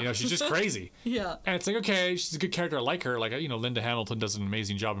 Yeah. You know, she's just crazy. Yeah. And it's like, okay, she's a good character. I like her. Like, you know, Linda Hamilton does an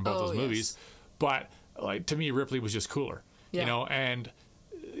amazing job in both those movies. But, like, to me, Ripley was just cooler. Yeah. You know, and,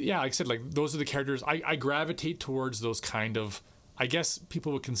 like I said, like, those are the characters. I gravitate towards those kind of I guess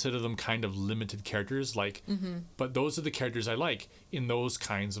people would consider them kind of limited characters, like, but those are the characters I like in those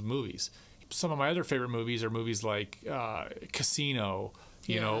kinds of movies. Some of my other favorite movies are movies like Casino,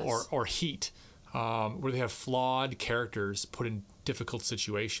 you know, or Heat, where they have flawed characters put in difficult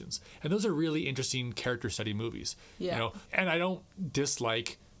situations. And those are really interesting character study movies, you know, and I don't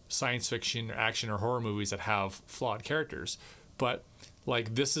dislike science fiction, action, or horror movies that have flawed characters, but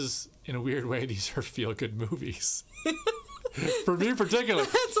like this is, in a weird way, these are feel-good movies. For me particularly.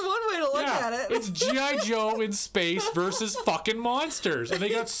 That's one way to look at it. It's G.I. Joe in space versus fucking monsters, and they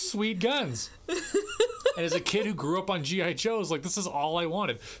got sweet guns. And as a kid who grew up on G.I. Joes, like, this is all I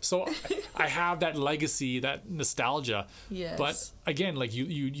wanted. So I have that legacy, that nostalgia. Yes. But again, like,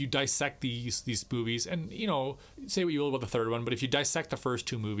 you dissect these movies, and, you know, say what you will about the third one, but if you dissect the first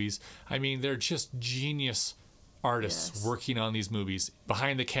two movies, I mean, they're just genius artists working on these movies,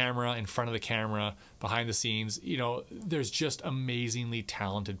 behind the camera, in front of the camera, behind the scenes. You know, there's just amazingly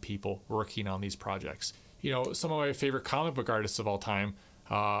talented people working on these projects. You know, some of my favorite comic book artists of all time,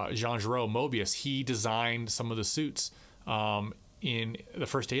 Jean Giraud, Mobius, he designed some of the suits in the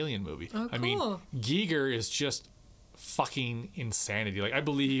first Alien movie. Oh, cool. I mean, Giger is just fucking insanity. Like, I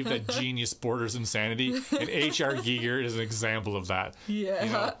believe that genius borders insanity, and H.R. Giger is an example of that. Yeah.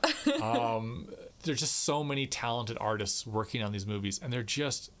 You know? There's just so many talented artists working on these movies, and they're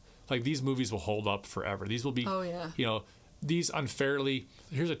just like, these movies will hold up forever. These will be, you know, these unfairly.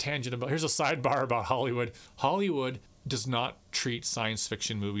 Here's a sidebar about Hollywood. Hollywood does not treat science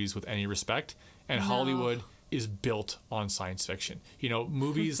fiction movies with any respect, and Hollywood is built on science fiction. You know,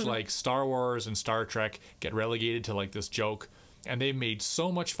 movies like Star Wars and Star Trek get relegated to like this joke, and they made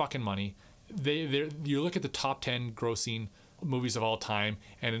so much fucking money. You look at the top 10 grossing movies of all time,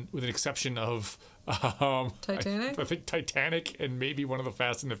 and with an exception of Titanic? I think Titanic and maybe one of the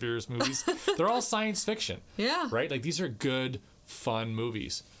Fast and the Furious movies, they're all science fiction. Yeah. Right? Like, these are good, fun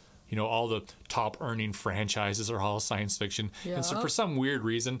movies. You know, all the top earning franchises are all science fiction. Yeah. And so for some weird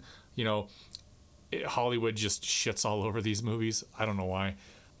reason, you know, Hollywood just shits all over these movies. I don't know why.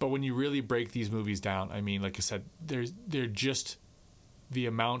 But when you really break these movies down, I mean, like I said, they're just, the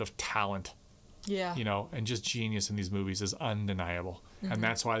amount of talent, you know, and just genius in these movies is undeniable. And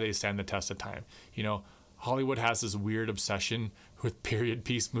that's why they stand the test of time. You know, Hollywood has this weird obsession with period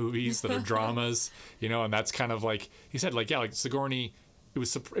piece movies that are dramas, you know, and that's kind of like, he said, like, like Sigourney, it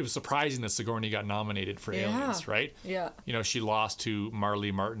was surprising that Sigourney got nominated for Aliens, right? Yeah. You know, she lost to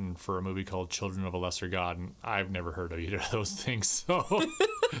Marlee Martin for a movie called Children of a Lesser God, and I've never heard of either of those things. So,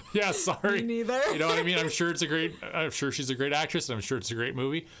 yeah, sorry. Me neither. You know what I mean? I'm sure she's a great actress, and I'm sure it's a great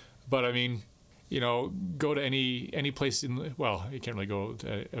movie. But I mean, you know, go to any place well, you can't really go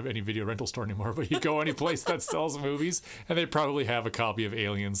to any video rental store anymore, but you go any place that sells movies, and they probably have a copy of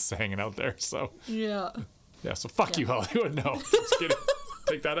Aliens hanging out there. So yeah, so fuck you, Hollywood. No, just kidding.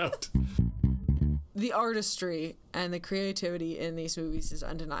 Take that out. The artistry and the creativity in these movies is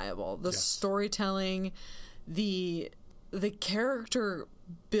undeniable. The storytelling, the character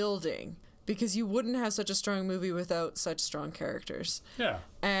building, because you wouldn't have such a strong movie without such strong characters. Yeah.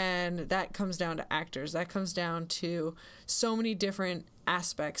 And that comes down to actors. That comes down to so many different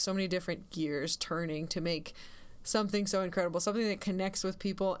aspects, so many different gears turning to make something so incredible, something that connects with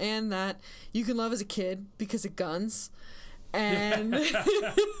people and that you can love as a kid because of guns. And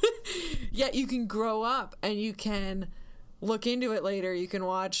yet you can grow up and you can look into it later. You can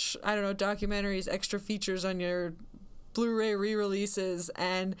watch, I don't know, documentaries, extra features on your Blu-ray re-releases,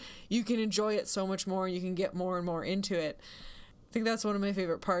 and you can enjoy it so much more. You can get more and more into it. I think that's one of my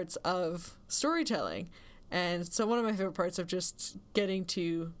favorite parts of storytelling. And so one of my favorite parts of just getting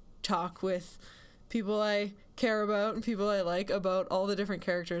to talk with people I care about and people I like about all the different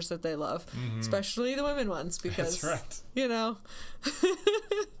characters that they love, especially the women ones, because, you know,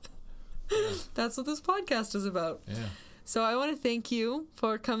 that's what this podcast is about. Yeah. So I want to thank you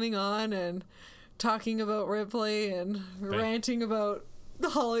for coming on and talking about Ripley and ranting about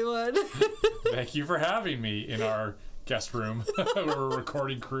Hollywood. Thank you for having me in our guest room. We're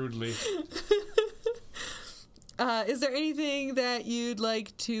recording crudely. Is there anything that you'd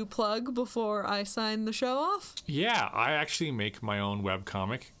like to plug before I sign the show off? Yeah, I actually make my own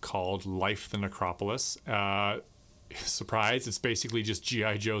webcomic called Life the Necropolis. Surprise, it's basically just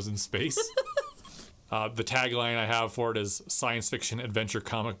G.I. Joes in space. The tagline I have for it is science fiction adventure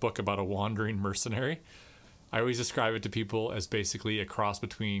comic book about a wandering mercenary. I always describe it to people as basically a cross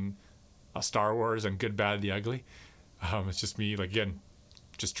between Star Wars and Good, Bad, the Ugly. It's just me, like, again,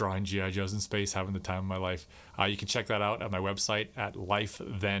 just drawing G.I. Joes in space, having the time of my life. You can check that out at my website at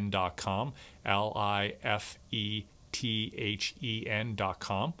lifethen.com,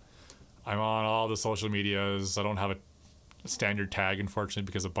 lifethen.com. I'm on all the social medias. I don't have a standard tag, unfortunately,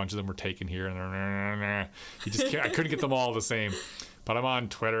 because a bunch of them were taken here, and you just can't, I couldn't get them all the same. But I'm on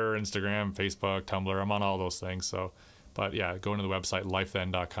Twitter, Instagram, Facebook, Tumblr. I'm on all those things. So, but yeah, going to the website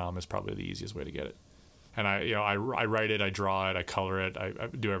lifethen.com is probably the easiest way to get it. And I write it, I draw it, I color it, I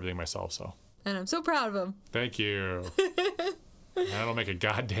do everything myself. So. And I'm so proud of him. Thank you. I don't make a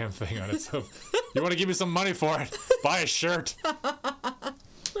goddamn thing on it. So, you want to give me some money for it? Buy a shirt.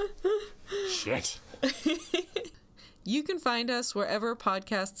 Shit. You can find us wherever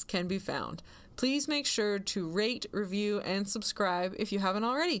podcasts can be found. Please make sure to rate, review, and subscribe if you haven't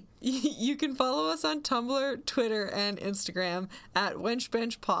already. You can follow us on Tumblr, Twitter, and Instagram at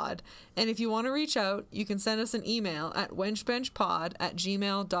wenchbenchpod. And if you want to reach out, you can send us an email at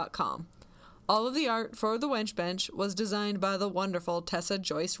wenchbenchpod@gmail.com. All of the art for the Wench Bench was designed by the wonderful Tessa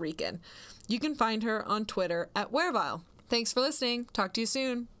Joyce Riecken. You can find her on Twitter at Werevile. Thanks for listening. Talk to you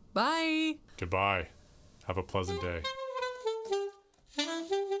soon. Bye. Goodbye. Have a pleasant day.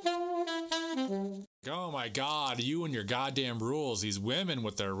 Oh my God, you and your goddamn rules. These women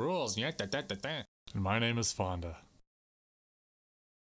with their rules. And my name is Fonda.